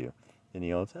over you. In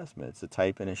the Old Testament, it's a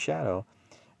type and a shadow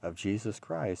of Jesus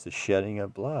Christ, the shedding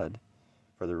of blood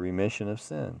for the remission of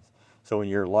sins. So when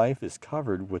your life is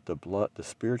covered with the blood, the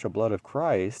spiritual blood of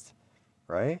Christ,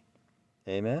 right?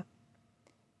 Amen.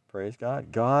 Praise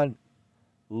God. God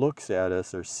looks at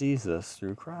us or sees us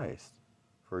through Christ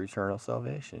for eternal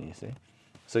salvation, you see.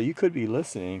 So you could be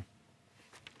listening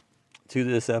to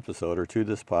this episode or to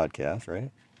this podcast,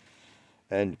 right?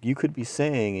 And you could be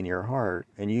saying in your heart,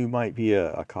 and you might be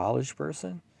a college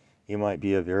person, you might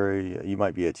be a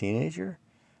teenager,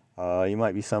 you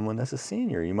might be someone that's a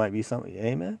senior, you might be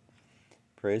amen?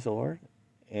 Praise the Lord.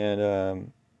 And,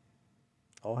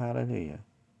 oh, hallelujah.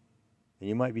 And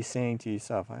you might be saying to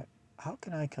yourself, how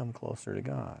can I come closer to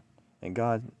God? And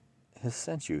God has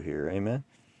sent you here, amen?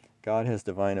 God has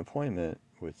divine appointment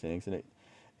with things,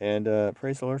 and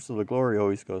praise the Lord, so the glory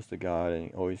always goes to God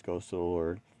and always goes to the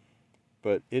Lord.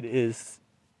 But it is,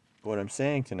 what I'm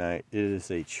saying tonight, it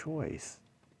is a choice.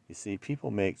 You see,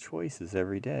 people make choices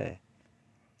every day.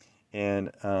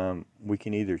 And we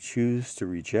can either choose to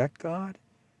reject God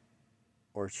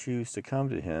or choose to come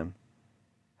to Him.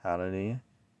 Hallelujah.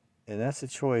 And that's a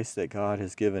choice that God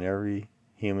has given every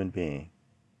human being.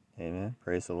 Amen.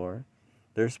 Praise the Lord.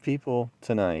 There's people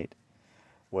tonight,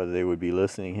 whether they would be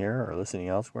listening here or listening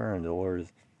elsewhere, and the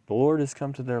Lord has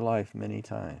come to their life many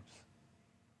times.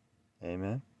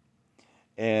 Amen.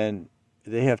 And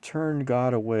they have turned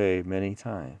God away many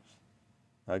times.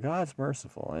 Now, God's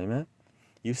merciful. Amen.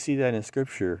 You see that in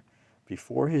Scripture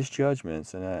before His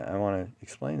judgments, and I want to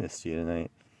explain this to you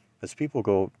tonight. As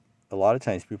a lot of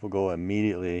times people go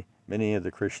immediately, many of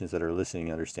the Christians that are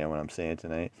listening understand what I'm saying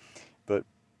tonight, but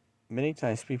many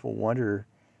times people wonder,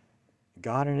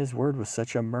 God in His Word was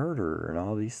such a murderer and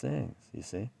all these things, you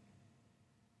see.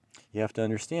 You have to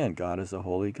understand, God is a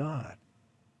holy God.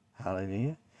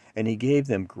 Hallelujah. And He gave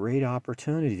them great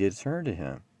opportunity to turn to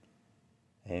Him.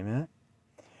 Amen.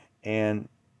 And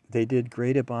they did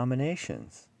great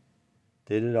abominations.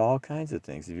 They did all kinds of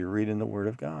things, if you read in the Word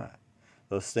of God.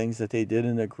 Those things that they did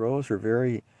in the groves were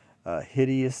very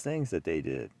hideous things that they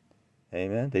did.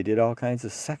 Amen. They did all kinds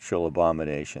of sexual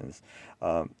abominations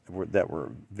that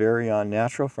were very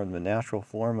unnatural from the natural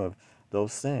form of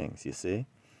those things, you see.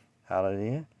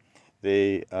 Hallelujah.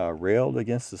 They railed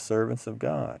against the servants of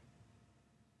God.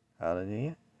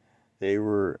 Hallelujah. They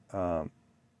were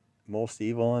most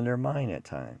evil in their mind at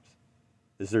times.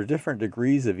 Is there different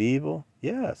degrees of evil?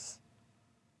 Yes.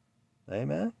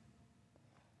 Amen.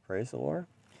 Praise the Lord.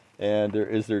 And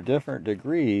is there different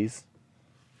degrees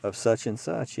of such and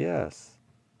such? Yes.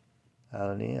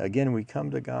 Hallelujah. Again, we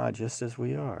come to God just as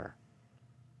we are.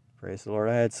 Praise the Lord.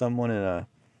 I had someone in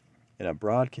a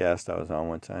broadcast I was on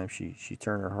one time. She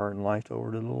turned her heart and life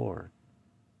over to the Lord,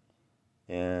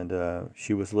 and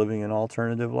she was living an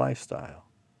alternative lifestyle.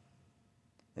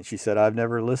 And she said, "I've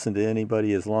never listened to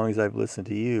anybody as long as I've listened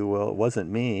to you." Well, it wasn't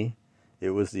me.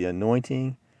 It was the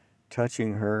anointing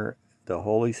touching her, the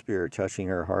Holy Spirit touching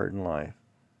her heart and life.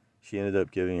 She ended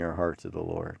up giving her heart to the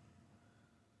Lord.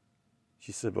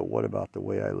 She said, "But what about the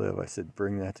way I live?" I said,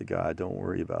 "Bring that to God. Don't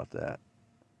worry about that.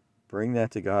 Bring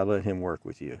that to God. Let Him work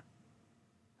with you."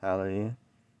 Hallelujah.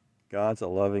 God's a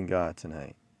loving God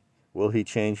tonight. Will He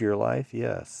change your life?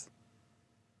 Yes.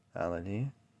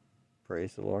 Hallelujah.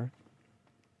 Praise the Lord.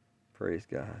 Praise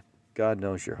God. God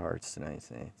knows your hearts tonight,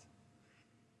 saints.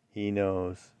 He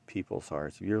knows people's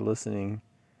hearts. If you're listening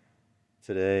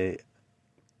today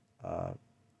and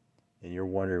you're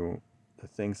wondering, the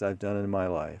things I've done in my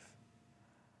life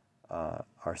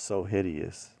are so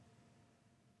hideous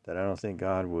that I don't think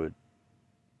God would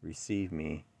receive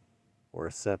me or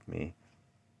accept me,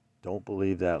 don't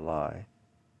believe that lie.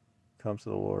 Come to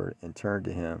the Lord and turn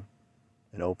to Him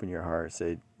and open your heart.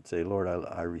 Say, "Lord,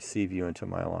 I receive you into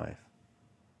my life."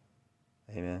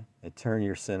 Amen. And turn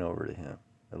your sin over to Him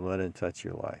and let Him touch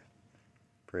your life.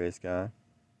 Praise God.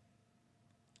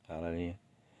 Hallelujah.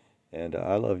 And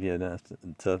I love you enough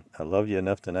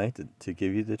tonight to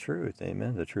give you the truth.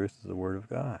 Amen. The truth is the Word of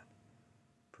God.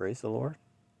 Praise the Lord.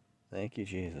 Thank you,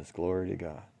 Jesus. Glory to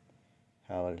God.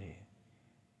 Hallelujah.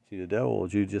 See, the devil will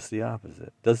do just the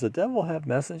opposite. Does the devil have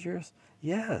messengers?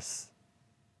 Yes.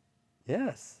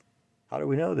 Yes. How do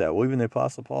we know that? Well, even the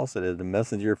Apostle Paul said, "It's a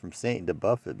messenger from Satan to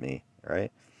buffet me,"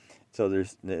 right? So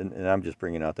and I'm just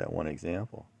bringing out that one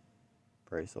example.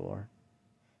 Praise the Lord.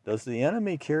 Does the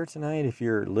enemy care tonight if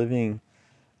you're living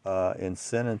in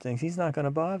sin and things? He's not going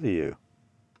to bother you.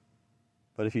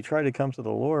 But if you try to come to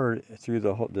the Lord through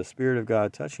the Spirit of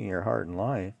God touching your heart and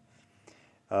life,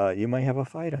 you might have a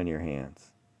fight on your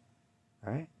hands.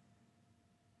 Right?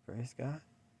 Praise God.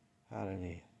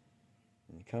 Hallelujah.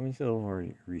 And coming to the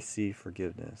Lord, receive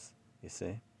forgiveness. You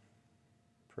see?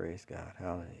 Praise God.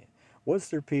 Hallelujah. Was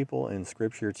there people in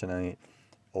Scripture tonight,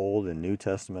 Old and New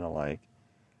Testament alike,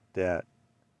 that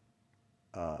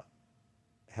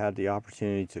had the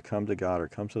opportunity to come to God or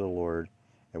come to the Lord,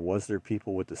 and was there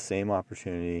people with the same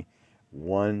opportunity?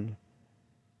 One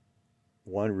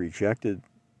rejected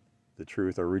the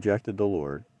truth or rejected the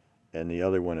Lord, and the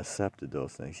other one accepted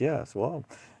those things. Yes. Well,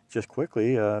 just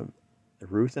quickly,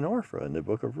 Ruth and Orpah in the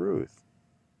book of Ruth.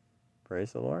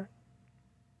 Praise the Lord.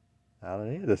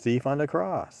 Hallelujah. The thief on the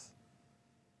cross.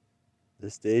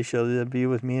 This day shall they be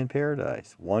with me in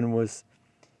paradise. One was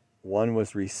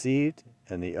received,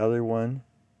 and the other one,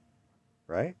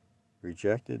 right,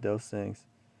 rejected those things.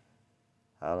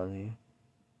 Hallelujah.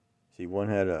 See, one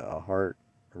had a heart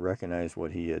to recognize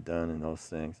what he had done in those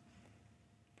things.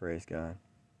 Praise God.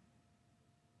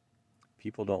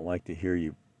 People don't like to hear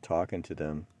you talking to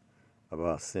them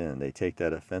about sin. They take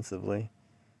that offensively,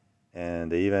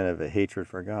 and they even have a hatred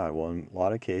for God. Well, in a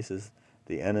lot of cases,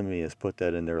 the enemy has put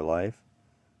that in their life.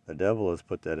 The devil has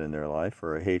put that in their life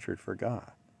for a hatred for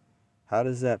God. How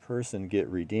does that person get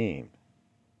redeemed?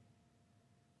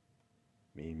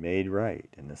 Being made right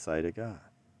in the sight of God.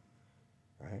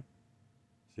 Right?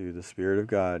 Through the Spirit of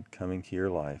God coming to your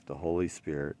life, the Holy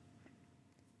Spirit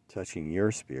touching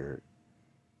your spirit,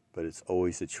 but it's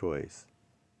always a choice.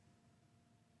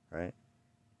 Right?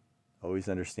 Always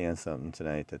understand something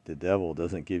tonight, that the devil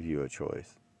doesn't give you a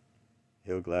choice.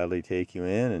 He'll gladly take you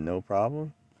in and no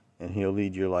problem, and he'll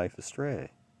lead your life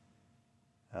astray.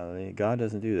 Hallelujah. God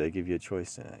doesn't do that. He'll give you a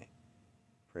choice tonight.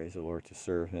 Praise the Lord, to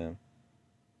serve Him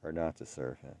or not to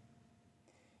serve Him.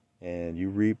 And you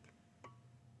reap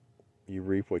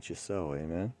what you sow.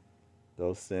 Amen.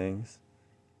 Those things,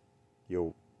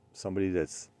 somebody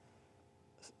that's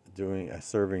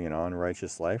serving an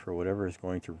unrighteous life or whatever is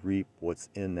going to reap what's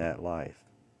in that life.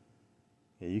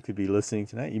 Yeah, you could be listening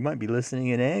tonight. You might be listening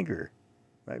in anger.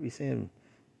 You might be saying,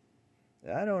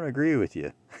 "I don't agree with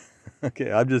you."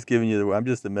 Okay, I'm just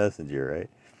the messenger, right?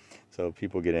 So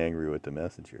people get angry with the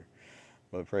messenger.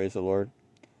 But praise the Lord.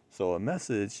 So a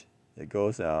message that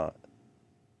goes out,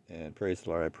 and praise the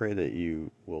Lord, I pray that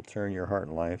you will turn your heart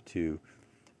and life to,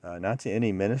 not to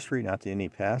any ministry, not to any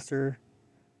pastor,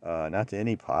 not to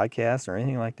any podcast or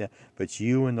anything like that, but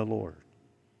you and the Lord.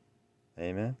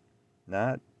 Amen?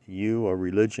 Not you or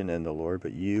religion and the Lord,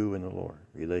 but you and the Lord.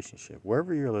 Relationship.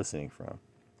 Wherever you're listening from,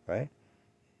 right?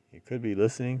 You could be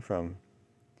listening from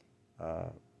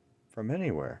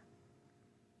anywhere.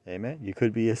 Amen. You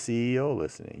could be a CEO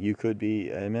listening. You could be,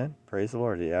 amen, praise the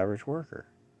Lord, the average worker.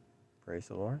 Praise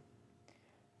the Lord.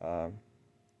 Um,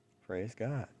 praise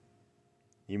God.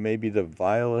 You may be the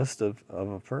vilest of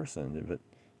a person, but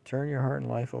turn your heart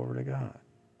and life over to God.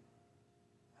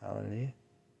 Hallelujah.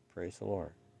 Praise the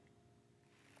Lord.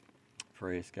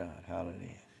 Praise God.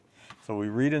 Hallelujah. So we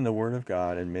read in the Word of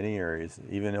God in many areas,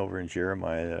 even over in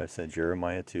Jeremiah, that I said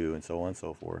Jeremiah 2, and so on and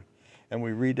so forth. And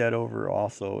we read that over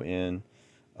also in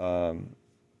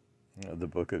the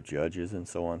book of Judges and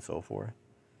so on and so forth.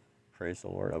 Praise the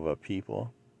Lord. Of a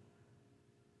people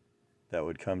that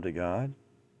would come to God.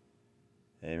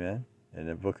 Amen. In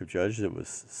the book of Judges, it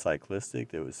was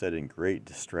cyclistic. It was said in great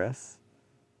distress.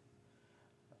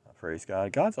 Praise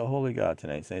God. God's a holy God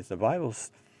tonight, saints. The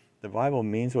Bible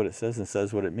means what it says and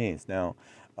says what it means. Now,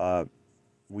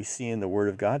 we see in the Word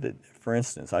of God that, for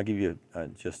instance, I'll give you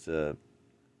just to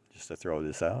throw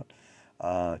this out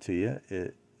to you.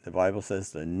 The Bible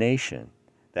says, "The nation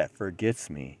that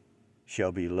forgets me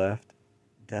shall be left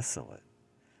desolate."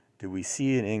 Do we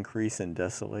see an increase in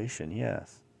desolation?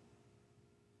 Yes.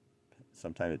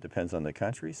 Sometimes it depends on the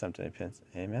country. Sometimes it depends.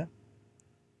 Amen.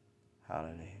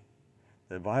 Hallelujah.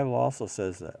 The Bible also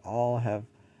says that all have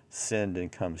sinned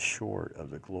and come short of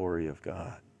the glory of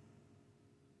God.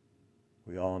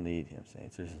 We all need Him,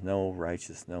 saints. There's no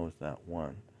righteous, no, not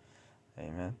one.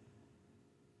 Amen.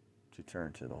 To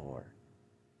turn to the Lord.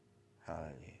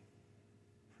 Hallelujah.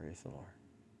 Praise the Lord.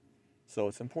 So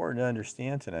it's important to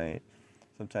understand tonight.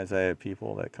 Sometimes I have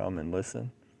people that come and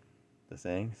listen to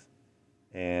things,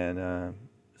 and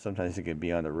sometimes it can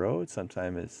be on the road.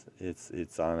 Sometimes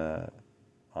it's on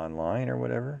online or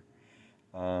whatever,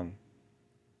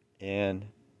 and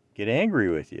get angry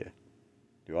with you.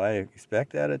 Do I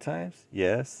expect that at times?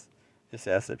 Yes. Just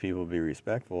ask that people be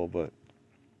respectful, but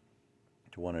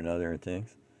to one another and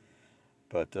things.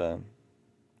 But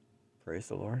praise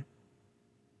the Lord.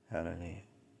 Hallelujah.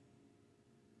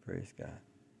 Praise God.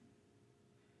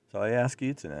 So I ask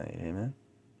you tonight, amen,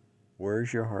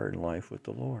 where's your heart and life with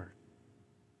the Lord?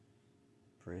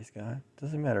 Praise God.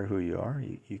 Doesn't matter who you are.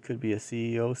 You could be a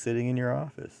CEO sitting in your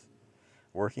office,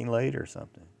 working late or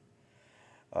something.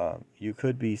 You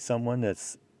could be someone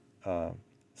that's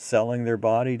selling their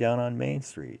body down on Main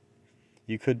Street.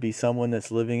 You could be someone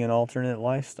that's living an alternate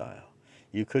lifestyle.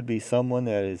 You could be someone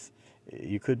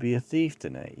you could be a thief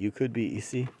tonight. You could be, you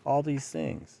see, all these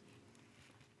things.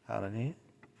 Hallelujah.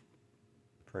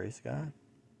 Praise God.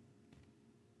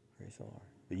 Praise the Lord.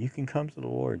 But you can come to the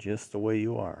Lord just the way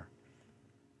you are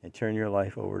and turn your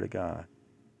life over to God.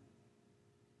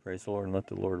 Praise the Lord, and let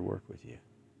the Lord work with you.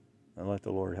 And let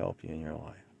the Lord help you in your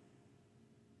life.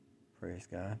 Praise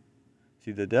God.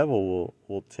 See, the devil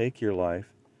will take your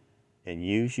life and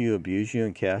use you, abuse you,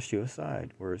 and cast you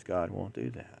aside, whereas God won't do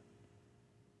that.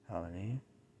 Hallelujah.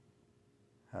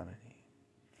 Hallelujah.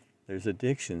 There's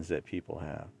addictions that people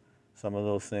have. Some of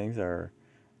those things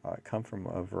come from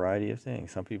a variety of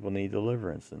things. Some people need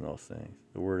deliverance in those things.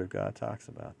 The Word of God talks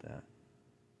about that.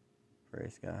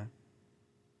 Praise God.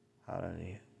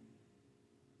 Hallelujah.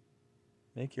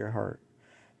 Make your heart.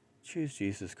 Choose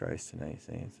Jesus Christ tonight,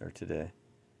 saints, or today.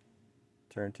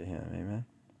 Turn to Him. Amen.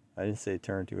 I didn't say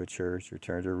turn to a church or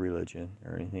turn to a religion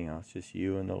or anything else. Just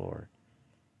you and the Lord.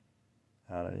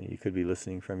 Hallelujah. You could be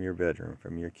listening from your bedroom,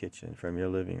 from your kitchen, from your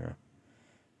living room.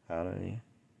 Hallelujah.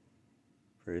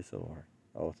 Praise the Lord.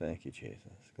 Oh, thank you,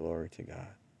 Jesus. Glory to God.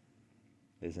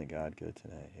 Isn't God good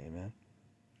tonight? Amen.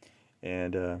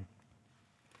 And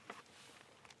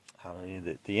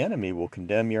hallelujah. The enemy will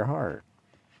condemn your heart,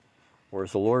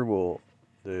 whereas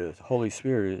the Holy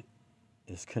Spirit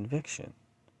is conviction.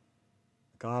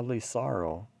 Godly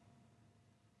sorrow,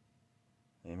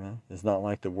 amen, is not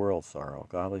like the world's sorrow.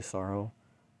 Godly sorrow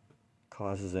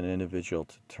causes an individual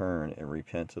to turn and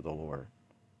repent to the Lord.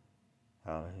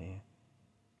 Hallelujah.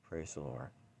 Praise the Lord.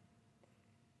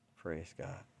 Praise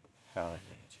God.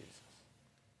 Hallelujah, Jesus.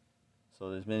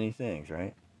 So there's many things,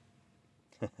 right?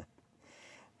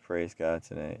 Praise God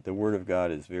tonight. The Word of God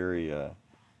is very,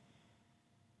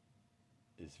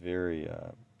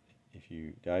 if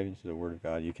you dive into the Word of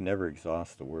God, you can never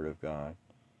exhaust the Word of God.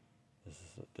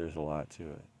 There's a lot to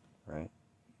it, right?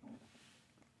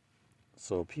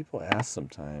 So people ask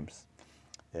sometimes,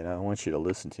 and I want you to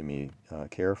listen to me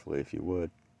carefully if you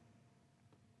would.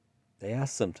 They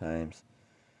ask sometimes,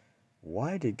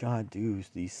 why did God do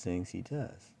these things He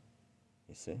does?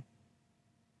 You see?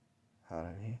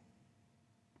 Hallelujah.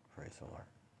 Praise the Lord.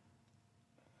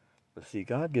 But see,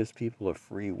 God gives people a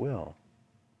free will,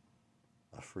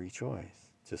 a free choice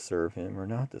to serve Him or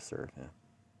not to serve Him,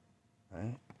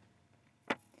 right?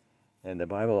 And the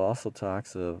Bible also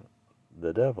talks of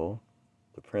the devil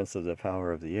the prince of the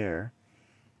power of the air,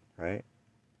 right?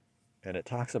 And it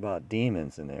talks about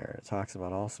demons in there. It talks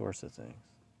about all sorts of things,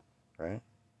 right?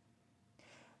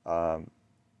 Um,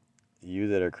 you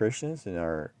that are Christians,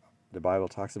 the Bible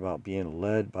talks about being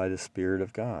led by the Spirit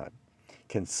of God.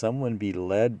 Can someone be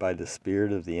led by the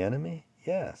spirit of the enemy?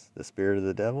 Yes. The spirit of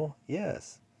the devil?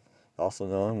 Yes. Also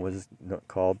known was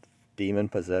called demon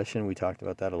possession. We talked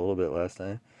about that a little bit last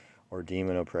time, or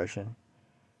demon oppression.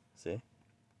 See?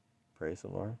 Praise the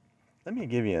Lord. Let me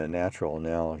give you a natural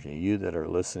analogy. You that are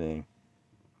listening,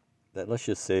 that let's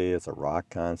just say it's a rock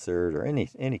concert or any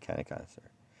kind of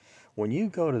concert. When you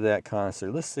go to that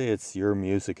concert, let's say it's your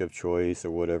music of choice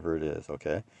or whatever it is,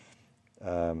 okay?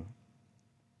 Um,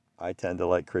 I tend to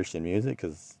like Christian music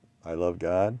because I love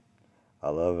God. I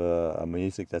love a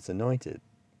music that's anointed.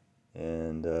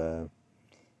 And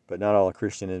but not all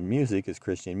Christian music is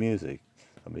Christian music.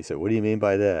 Somebody said, "What do you mean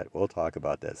by that?" We'll talk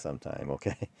about that sometime,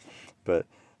 okay? But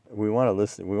we want to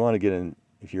listen. We want to get in.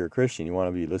 If you're a Christian, you want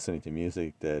to be listening to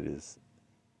music that is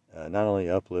not only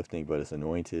uplifting, but it's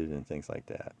anointed and things like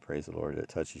that. Praise the Lord. It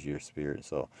touches your spirit.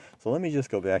 So let me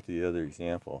just go back to the other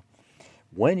example.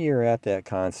 When you're at that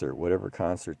concert, whatever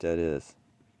concert that is,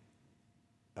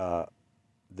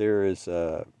 there is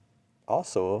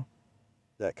also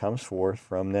that comes forth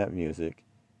from that music.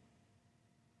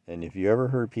 And if you ever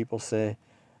heard people say,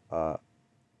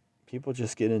 people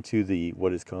just get into the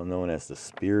what is called known as the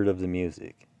spirit of the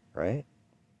music, right?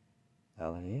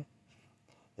 Hallelujah.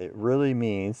 It really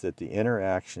means that the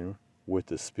interaction with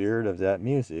the spirit of that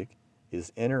music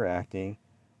is interacting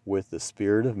with the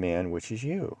spirit of man, which is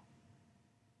you.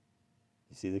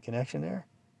 You see the connection there?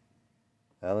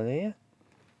 Hallelujah.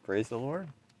 Praise the Lord.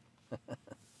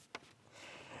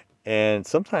 And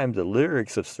sometimes the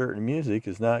lyrics of certain music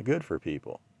is not good for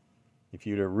people. If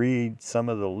you to read some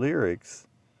of the lyrics,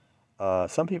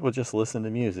 some people just listen to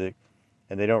music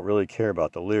and they don't really care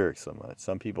about the lyrics so much.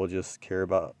 Some people just care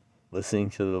about listening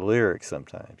to the lyrics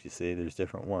sometimes. You see, there's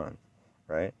different ones,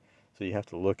 right? So you have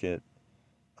to look at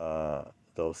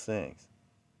those things.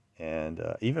 And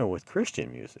even with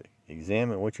Christian music,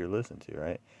 examine what you're listening to,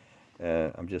 right?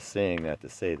 And I'm just saying that to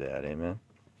say that, amen?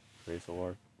 Praise the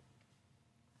Lord.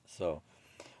 So,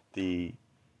 the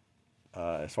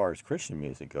as far as Christian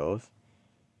music goes,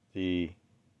 the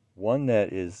one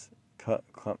that is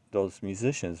those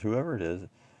musicians, whoever it is,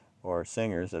 or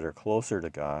singers that are closer to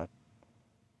God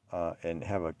and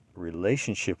have a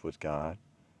relationship with God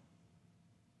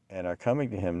and are coming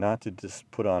to Him not to just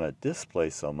put on a display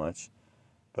so much,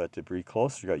 but to be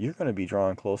closer to God, you're going to be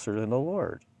drawn closer to the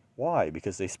Lord. Why?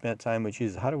 Because they spent time with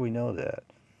Jesus. How do we know that?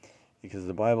 Because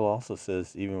the Bible also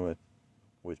says, even with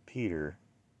Peter,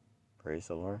 praise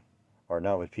the Lord, or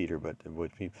not with Peter, but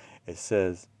with people, it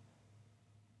says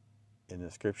in the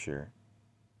Scripture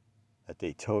that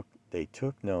they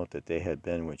took note that they had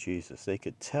been with Jesus. They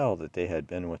could tell that they had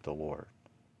been with the Lord.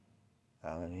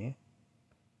 Hallelujah.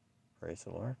 Praise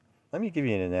the Lord. Let me give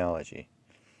you an analogy.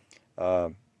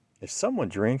 If someone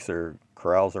drinks or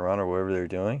carols around or whatever they're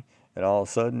doing, and all of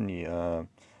a sudden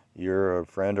you're a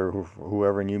friend or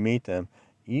whoever and you meet them,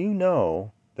 you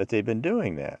know that they've been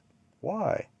doing that.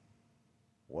 Why?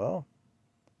 Well,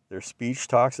 their speech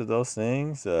talks of those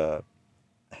things.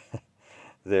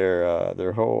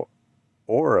 Their whole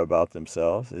aura about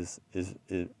themselves is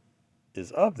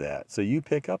of that. So you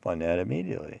pick up on that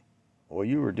immediately. Well,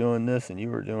 you were doing this and you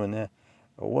were doing that.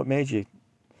 Well, what made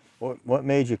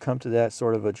you come to that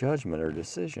sort of a judgment or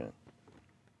decision,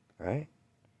 right?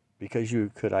 Because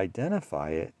you could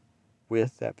identify it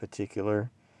with that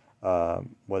particular,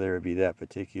 whether it be that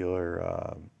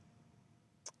particular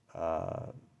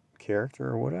character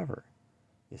or whatever.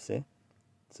 You see?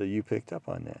 So you picked up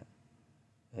on that.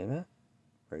 Amen.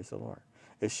 Praise the Lord.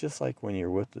 It's just like when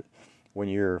when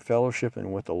you're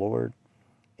fellowshipping with the Lord,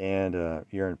 and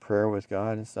you're in prayer with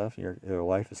God and stuff, and your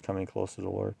life is coming close to the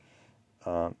Lord.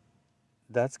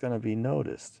 That's going to be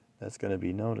noticed. That's going to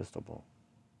be noticeable.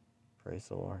 Praise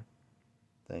the Lord.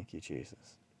 Thank you,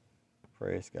 Jesus.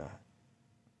 Praise God.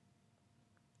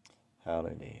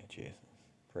 Hallelujah, Jesus.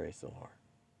 Praise the Lord.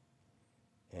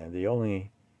 And the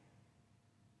only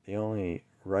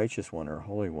righteous one or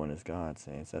holy one is God,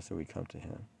 saints. That's why we come to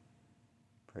Him.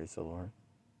 Praise the Lord.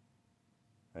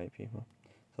 Right, people?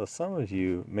 So some of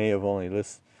you may have only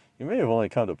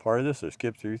come to part of this or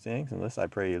skipped through things, unless I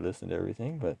pray you listen to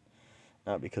everything, but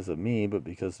not because of me, but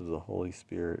because of the Holy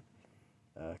Spirit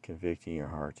convicting your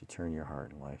heart to turn your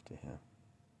heart and life to Him.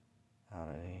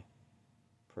 Hallelujah.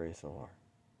 Praise the Lord.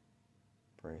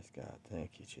 Praise God.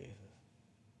 Thank you, Jesus.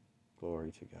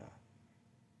 Glory to God.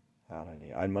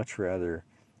 Hallelujah. I'd much rather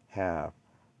have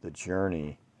the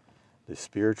journey the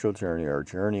spiritual journey or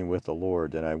journey with the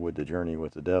Lord than I would the journey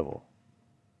with the devil,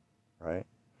 right?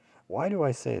 Why do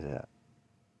I say that,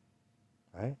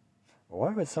 right? Why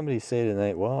would somebody say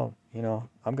tonight, well,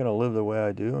 I'm going to live the way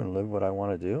I do and live what I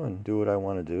want to do and do what I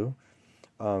want to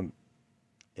do?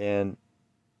 And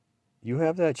you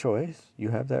have that choice. You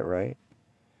have that right.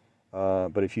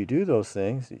 But if you do those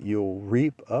things, you'll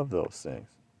reap of those things.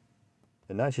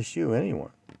 And not just you,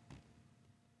 anyone.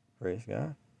 Praise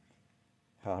God.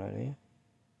 Hallelujah.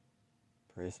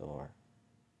 Praise the Lord.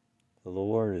 So the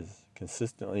Lord is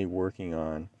consistently working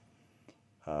on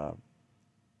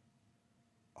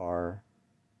our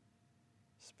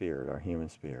spirit, our human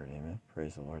spirit. Amen.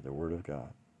 Praise the Lord. The Word of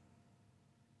God.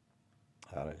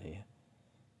 Hallelujah.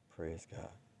 Praise God.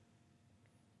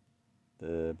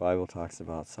 The Bible talks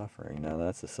about suffering. Now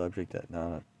that's a subject that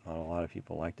not a lot of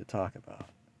people like to talk about.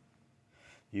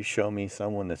 You show me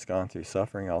someone that's gone through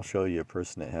suffering, I'll show you a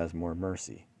person that has more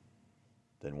mercy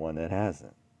than one that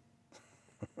hasn't.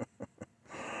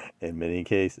 In many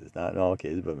cases, not in all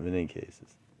cases, but in many cases.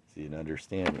 So you can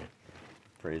understand it.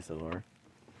 Praise the Lord.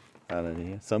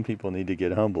 Hallelujah. Some people need to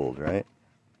get humbled, right?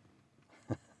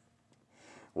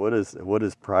 What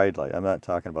is pride like? I'm not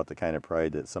talking about the kind of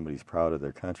pride that somebody's proud of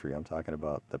their country. I'm talking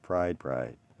about the pride.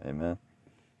 Amen.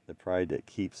 The pride that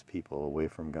keeps people away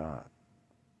from God.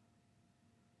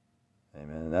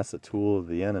 Amen. And that's a tool of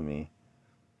the enemy.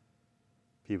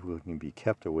 People who can be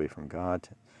kept away from God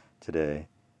today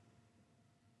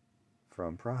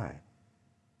from pride.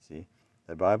 See,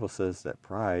 the Bible says that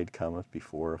pride cometh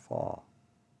before a fall.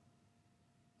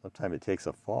 Sometimes it takes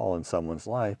a fall in someone's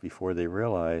life before they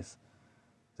realize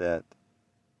that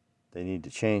they need to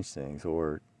change things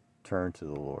or turn to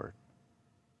the Lord.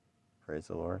 Praise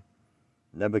the Lord.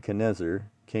 Nebuchadnezzar,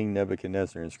 King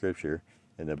Nebuchadnezzar in Scripture,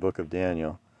 in the book of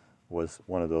Daniel, was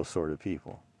one of those sort of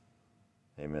people.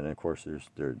 Amen. And of course,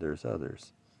 there's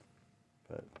others.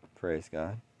 But praise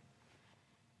God.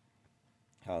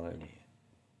 Hallelujah.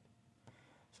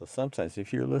 So sometimes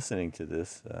if you're listening to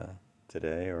this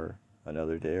today or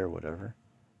another day or whatever,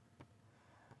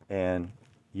 and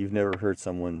you've never heard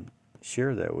someone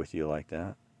share that with you like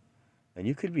that, and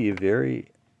you could be a very,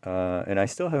 and I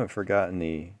still haven't forgotten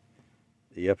the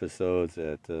episodes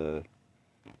that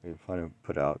we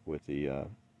put out with the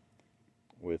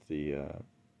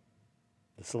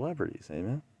celebrities.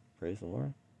 Amen. Praise the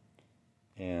Lord.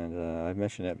 And I've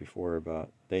mentioned that before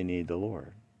about they need the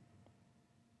Lord.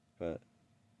 But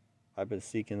I've been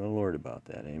seeking the Lord about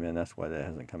that. Amen. That's why that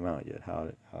hasn't come out yet.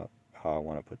 How I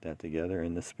want to put that together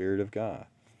in the Spirit of God.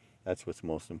 That's what's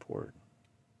most important.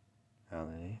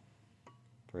 Hallelujah.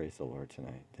 Praise the Lord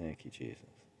tonight. Thank you, Jesus.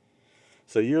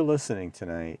 So you're listening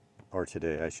tonight, or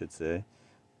today, I should say,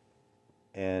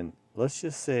 and let's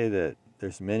just say that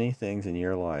there's many things in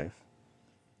your life.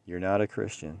 You're not a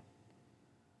Christian.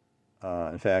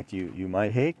 In fact, you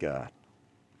might hate God.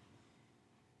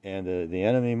 And the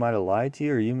enemy might have lied to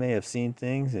you, or you may have seen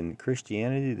things in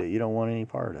Christianity that you don't want any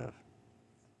part of.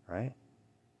 Right?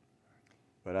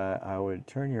 But I would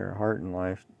turn your heart and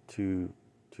life to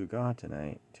God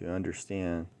tonight to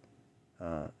understand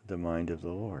the mind of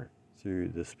the Lord through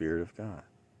the Spirit of God.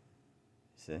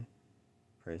 See?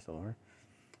 Praise the Lord.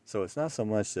 So it's not so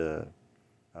much you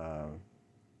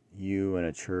and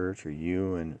a church or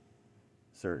you and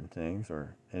certain things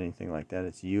or anything like that.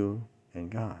 It's you and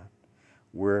God,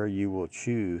 where you will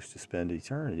choose to spend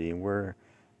eternity and where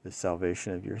the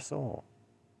salvation of your soul.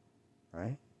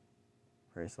 Right?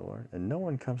 Praise the Lord. And no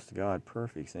one comes to God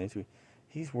perfect. Saints.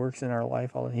 He works in our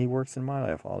life. He works in my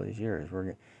life all these years.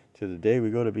 We're to the day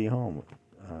we go to be home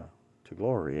to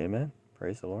glory. Amen.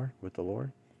 Praise the Lord with the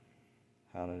Lord.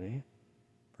 Hallelujah.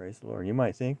 Praise the Lord. You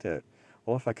might think that,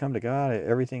 well, if I come to God,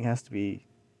 everything has to be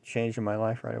changed in my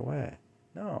life right away.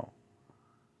 No.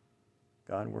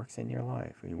 God works in your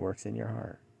life. He works in your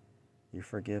heart. You're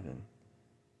forgiven.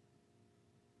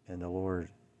 And the Lord,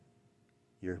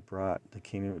 you're brought, the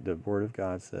kingdom, the Word of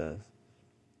God says,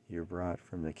 you're brought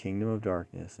from the kingdom of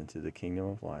darkness into the kingdom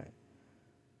of light.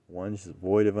 One is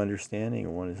void of understanding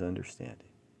and one is understanding.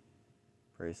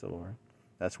 Praise the Lord.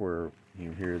 That's where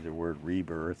you hear the word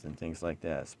rebirth and things like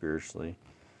that, spiritually.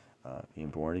 Being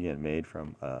born again, made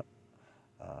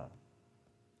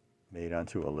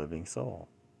unto a living soul.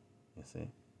 You see?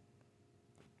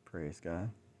 Praise God.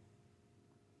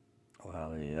 Oh,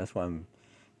 hallelujah. That's why I'm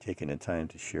taking the time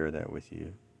to share that with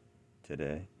you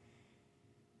today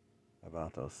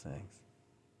about those things.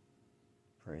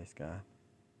 Praise God.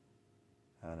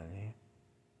 Hallelujah.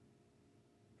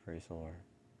 Praise the Lord.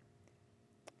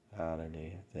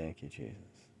 Hallelujah. Thank you, Jesus.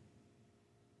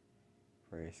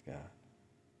 Praise God.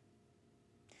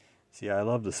 See, I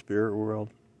love the spirit world,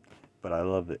 But I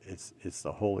love that it's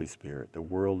the Holy Spirit, the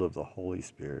world of the Holy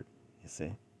Spirit, you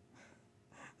see?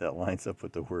 That lines up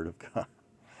with the Word of God.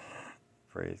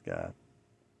 Praise God.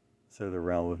 So the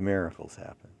realm of miracles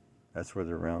happen. That's where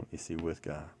the realm, you see, with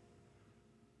God.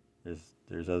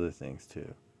 There's other things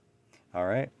too. All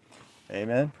right.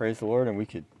 Amen. Praise the Lord. And we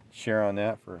could share on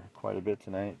that for quite a bit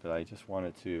tonight, but I just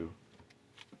wanted to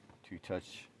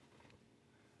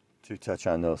touch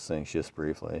on those things just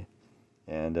briefly.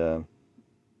 And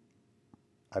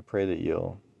I pray that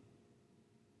you'll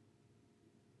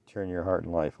turn your heart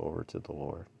and life over to the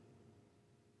Lord.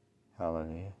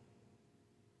 Hallelujah.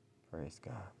 Praise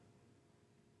God.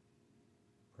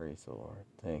 Praise the Lord.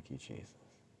 Thank you, Jesus.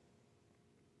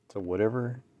 So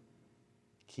whatever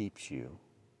keeps you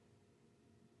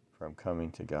from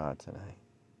coming to God tonight,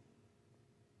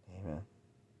 amen.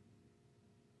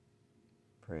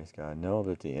 Praise God. Know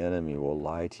that the enemy will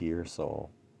lie to your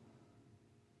soul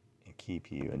and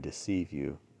keep you and deceive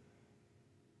you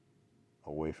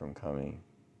away from coming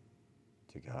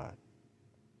to God.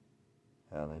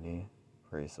 Hallelujah.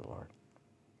 Praise the Lord.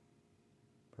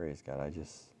 Praise God. I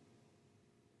just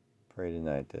pray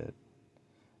tonight that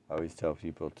I always tell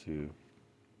people to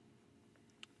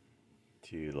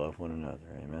love one another.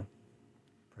 Amen.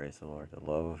 Praise the Lord. The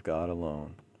love of God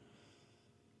alone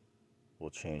will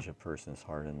change a person's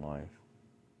heart and life.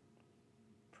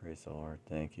 Praise the Lord.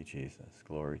 Thank you, Jesus.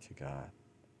 Glory to God.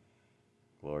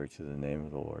 Glory to the name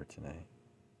of the Lord tonight.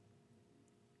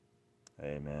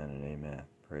 Amen and amen.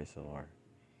 Praise the Lord.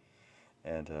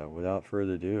 And without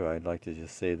further ado, I'd like to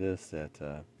just say this,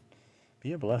 that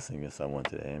be a blessing to someone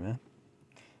today. Amen.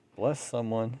 Bless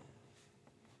someone.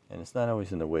 And it's not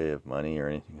always in the way of money or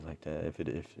anything like that.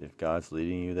 If God's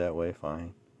leading you that way,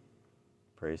 fine.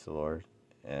 Praise the Lord.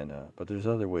 And but there's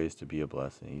other ways to be a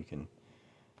blessing.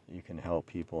 You can help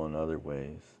people in other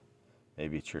ways.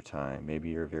 Maybe it's your time. Maybe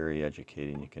you're very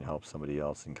educated and you can help somebody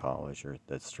else in college or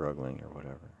that's struggling or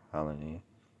whatever. Hallelujah.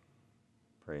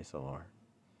 Praise the Lord.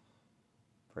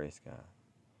 Praise God.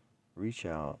 Reach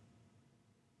out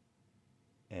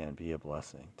and be a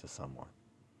blessing to someone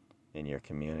in your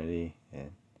community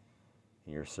and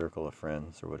in your circle of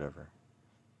friends or whatever.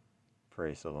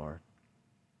 Praise the Lord.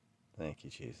 Thank you,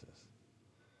 Jesus.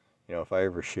 You know, if I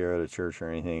ever share at a church or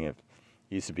anything, it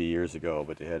used to be years ago,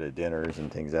 but they had a dinners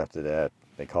and things after that.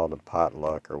 They called them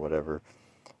potluck or whatever.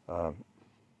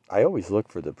 I always look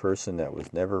for the person that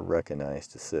was never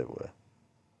recognized to sit with.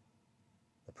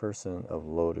 The person of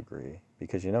low degree.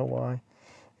 Because you know why?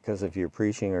 Because if you're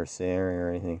preaching or sharing or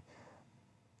anything,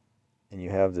 and you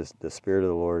have this, the Spirit of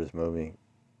the Lord is moving,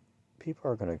 people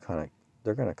are going to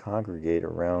they're going to congregate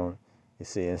around. You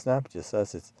see, and it's not just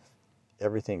us, it's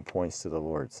everything points to the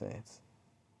Lord, saints.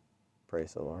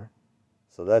 Praise the Lord.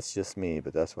 So that's just me,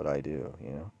 but that's what I do, you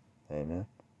know. Amen.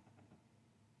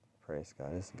 Praise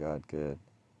God. Isn't God good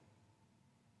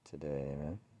today?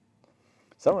 Amen.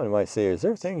 Someone might say, is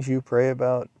there things you pray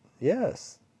about?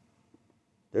 Yes.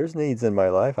 There's needs in my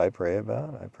life I pray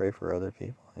about. I pray for other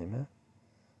people. Amen.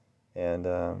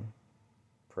 And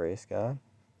praise God.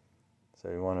 So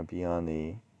we want to be on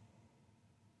the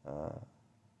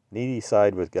needy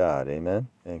side with God. Amen.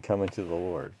 And coming to the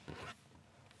Lord.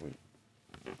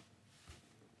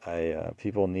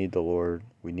 People need the Lord.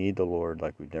 We need the Lord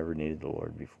like we've never needed the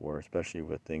Lord before, especially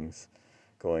with things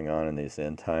going on in this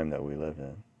end time that we live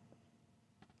in.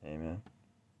 Amen.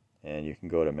 And you can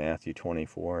go to Matthew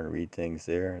 24 and read things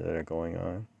there that are going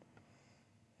on.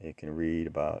 You can read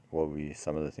about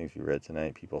some of the things we read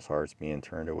tonight, people's hearts being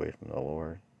turned away from the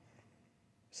Lord.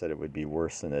 Said it would be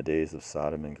worse than the days of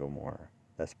Sodom and Gomorrah.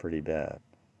 That's pretty bad.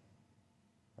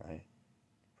 Right?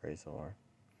 Praise the Lord.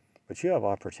 But you have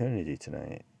opportunity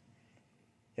tonight.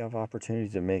 You have opportunity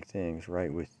to make things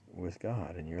right with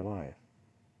God in your life.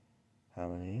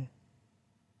 Hallelujah.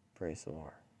 Praise the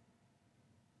Lord.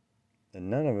 And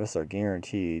none of us are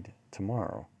guaranteed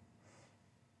tomorrow.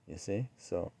 You see?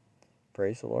 So,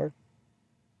 praise the Lord.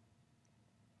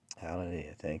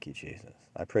 Hallelujah. Thank you, Jesus.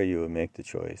 I pray you would make the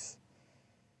choice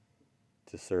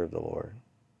to serve the Lord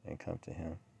and come to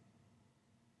Him.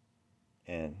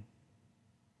 And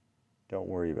don't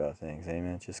worry about things.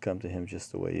 Amen. Just come to Him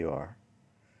just the way you are.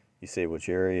 You say, well,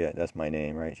 Jerry, that's my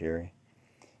name, right, Jerry?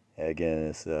 Again,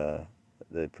 it's the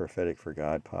Prophetic for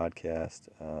God podcast.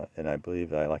 And I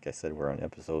believe, like I said, we're on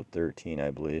episode 13,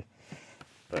 I believe.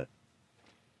 But,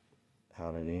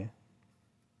 hallelujah.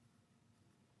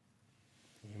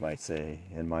 You might say,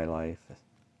 in my life,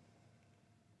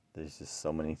 there's just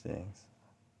so many things.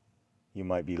 You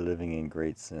might be living in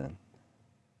great sin.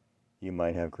 You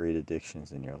might have great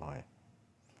addictions in your life.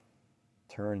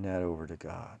 Turn that over to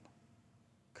God.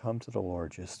 Come to the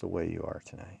Lord just the way you are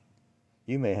tonight.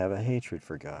 You may have a hatred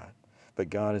for God, but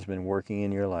God has been working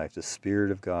in your life. The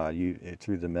Spirit of God,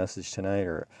 through the message tonight,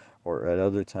 or at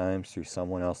other times through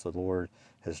someone else, the Lord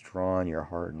has drawn your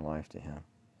heart and life to Him,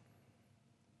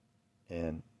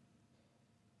 and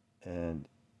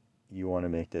you want to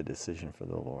make that decision for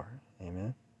the Lord.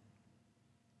 Amen.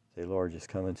 Say, Lord, just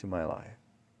come into my life.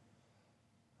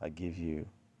 I give you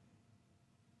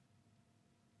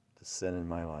the sin in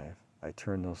my life. I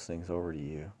turn those things over to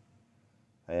you.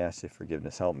 I ask you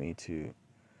forgiveness. Help me to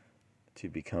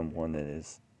become one that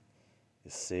is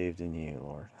saved in you,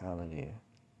 Lord. Hallelujah.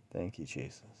 Thank you,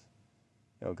 Jesus.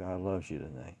 God loves you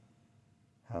tonight.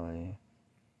 Hallelujah.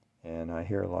 And I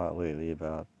hear a lot lately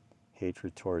about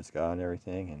hatred towards God and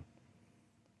everything, and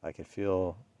I could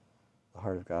feel the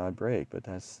heart of God break, but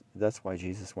that's why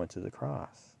Jesus went to the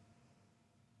cross,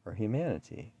 for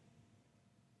humanity.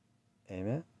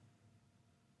 Amen.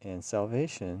 And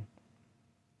salvation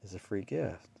is a free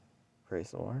gift.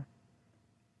 Praise the Lord.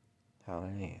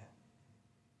 Hallelujah.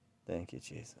 Thank you,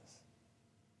 Jesus.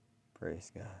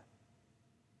 Praise God.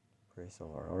 Praise the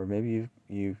Lord. Or maybe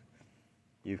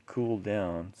you've cooled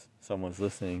down. Someone's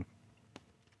listening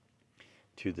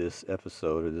to this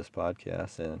episode or this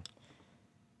podcast, and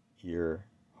your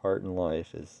heart and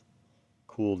life is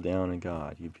cooled down in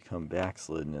God. You've become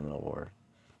backslidden in the Lord.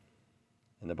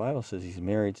 And the Bible says He's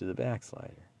married to the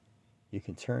backslider. You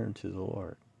can turn to the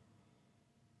Lord.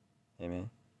 Amen.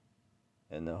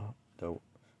 And there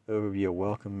will be a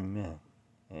welcome in.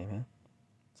 Amen.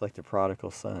 It's like the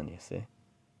prodigal son, you see.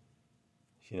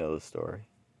 You know the story.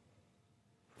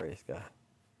 Praise God.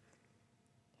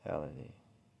 Hallelujah.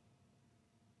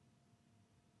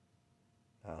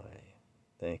 Hallelujah.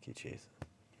 Thank you, Jesus.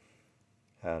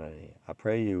 Hallelujah. I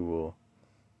pray you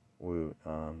will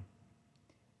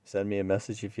send me a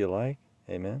message if you like.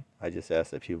 Amen. I just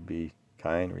ask that people be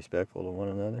kind, respectful to one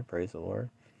another. Praise the Lord.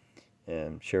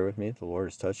 And share with me if the Lord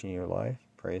is touching your life.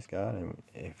 Praise God. And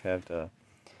if you have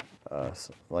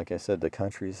like I said, the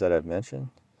countries that I've mentioned,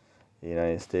 the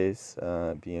United States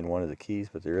being one of the keys,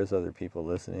 but there is other people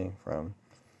listening from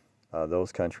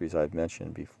those countries I've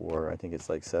mentioned before. I think it's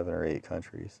like 7 or 8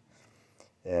 countries.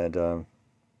 And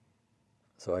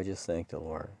so I just thank the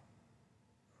Lord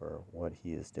for what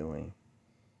He is doing.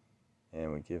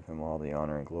 And we give Him all the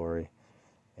honor and glory.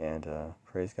 And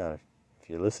praise God.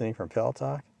 If you're listening from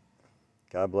Peltalk,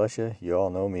 God bless you. You all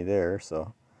know me there,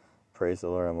 so praise the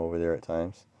Lord. I'm over there at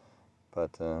times.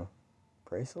 But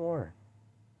praise the Lord.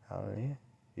 Hallelujah.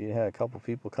 You had a couple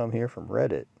people come here from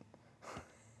Reddit.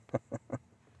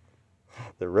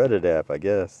 The Reddit app, I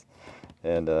guess.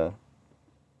 And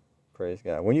praise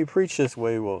God. When you preach this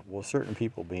way, will certain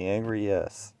people be angry?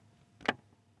 Yes.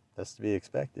 That's to be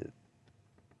expected.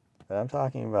 But I'm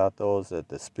talking about those that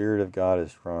the Spirit of God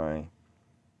is drawing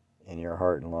in your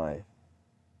heart and life.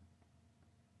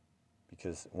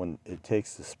 Because when it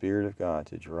takes the Spirit of God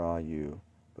to draw you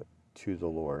to the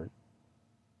Lord,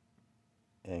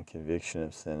 and conviction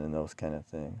of sin and those kind of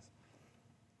things,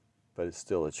 but it's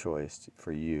still a choice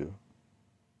for you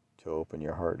to open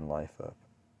your heart and life up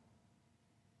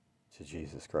to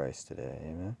Jesus Christ today.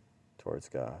 Amen. Towards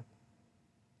God.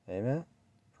 Amen.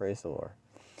 Praise the Lord.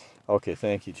 Okay,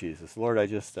 thank you, Jesus. Lord, I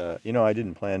just, I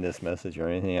didn't plan this message or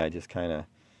anything. I just the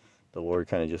Lord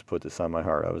kind of just put this on my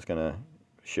heart. I was going to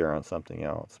share on something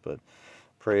else, but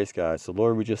praise God. So,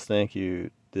 Lord, we just thank you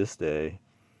this day.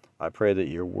 I pray that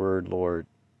your word, Lord,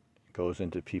 goes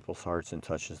into people's hearts and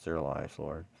touches their lives,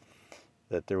 Lord.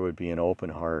 That there would be an open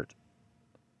heart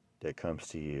that comes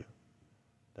to you.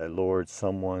 That, Lord,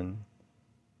 someone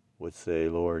would say,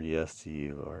 Lord, yes to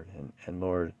you, Lord. And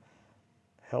Lord,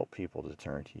 help people to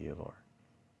turn to you, Lord.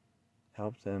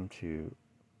 Help them to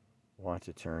want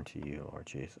to turn to you, Lord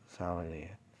Jesus.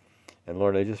 Hallelujah. And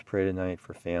Lord, I just pray tonight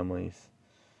for families,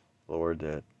 Lord,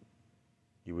 that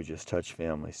you would just touch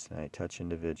families tonight, touch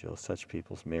individuals, touch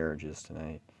people's marriages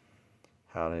tonight.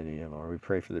 Hallelujah, Lord. We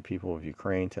pray for the people of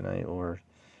Ukraine tonight, Lord,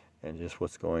 and just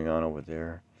what's going on over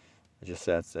there. I just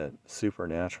ask that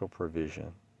supernatural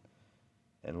provision.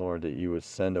 And Lord, that you would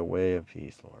send a way of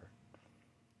peace, Lord.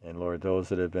 And Lord, those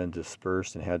that have been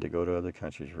dispersed and had to go to other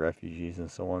countries, refugees and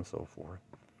so on and so forth,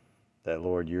 that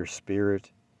Lord, your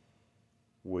Spirit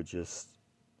would just,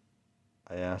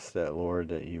 I ask that, Lord,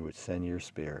 that you would send your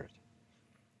Spirit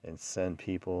and send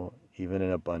people, even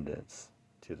in abundance,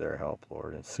 to their help,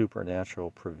 Lord, and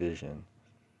supernatural provision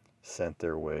sent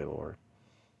their way, Lord.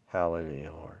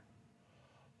 Hallelujah, Lord.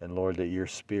 And Lord, that your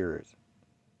Spirit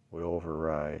would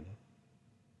override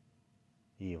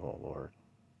evil, Lord.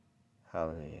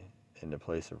 Hallelujah. In the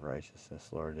place of righteousness,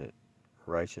 Lord, that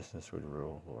righteousness would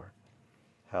rule, Lord.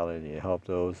 Hallelujah. Help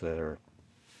those that are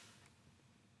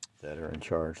in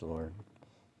charge, Lord.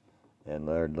 And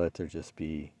Lord, let there just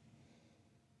be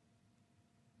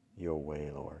your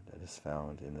way, Lord, that is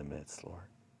found in the midst, Lord.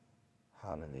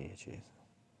 Hallelujah, Jesus.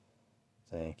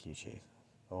 Thank you, Jesus.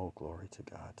 Oh, glory to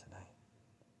God tonight.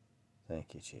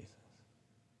 Thank you, Jesus.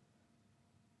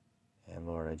 And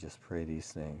Lord, I just pray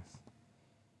these things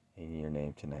in your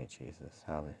name tonight, Jesus.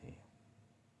 Hallelujah.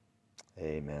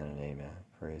 Amen and amen.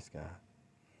 Praise God.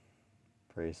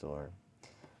 Praise the Lord.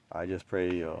 I just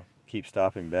pray you'll keep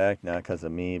stopping back, not because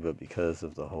of me, but because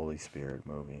of the Holy Spirit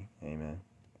moving. Amen.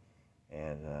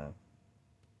 And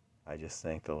I just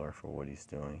thank the Lord for what he's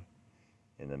doing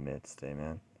in the midst.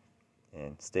 Amen.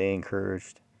 And stay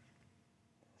encouraged.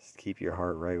 Just keep your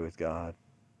heart right with God.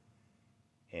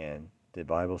 And the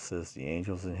Bible says the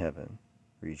angels in heaven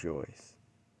rejoice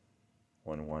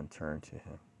when one turns to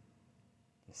him.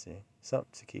 You see,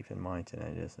 something to keep in mind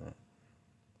tonight, isn't it?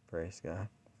 Praise God.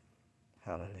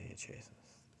 Hallelujah, Jesus.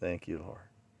 Thank you, Lord.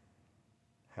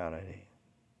 Hallelujah.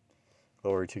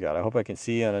 Glory to God. I hope I can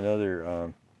see you on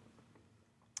another,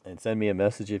 and send me a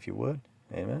message if you would.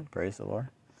 Amen. Praise the Lord.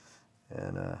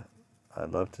 And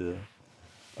I'd love to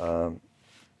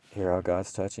hear how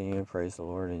God's touching you. Praise the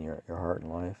Lord in your heart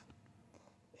and life.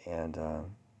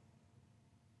 And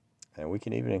we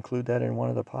can even include that in one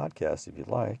of the podcasts if you'd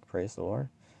like. Praise the Lord.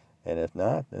 And if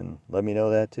not, then let me know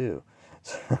that too.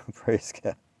 So, praise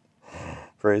God.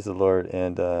 Praise the Lord.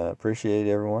 And appreciate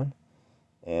everyone.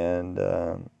 And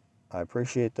I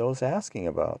appreciate those asking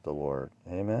about the Lord.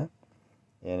 Amen.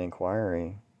 And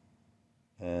inquiring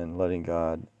and letting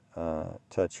God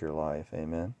touch your life.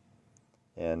 Amen.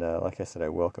 And like I said, I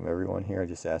welcome everyone here. I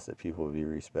just ask that people be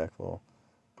respectful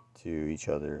to each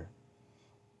other.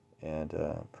 And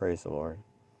praise the Lord.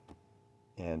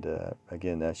 And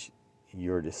again, that's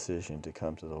your decision to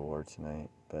come to the Lord tonight.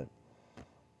 But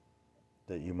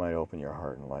that you might open your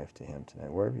heart and life to him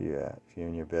tonight, wherever you're at. If you're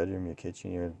in your bedroom, your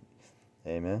kitchen,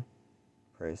 amen.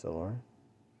 Praise the Lord.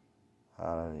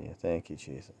 Hallelujah. Thank you,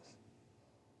 Jesus.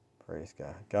 Praise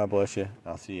God. God bless you.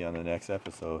 I'll see you on the next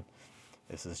episode.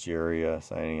 This is Jerry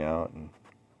signing out, and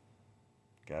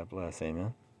God bless.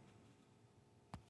 Amen.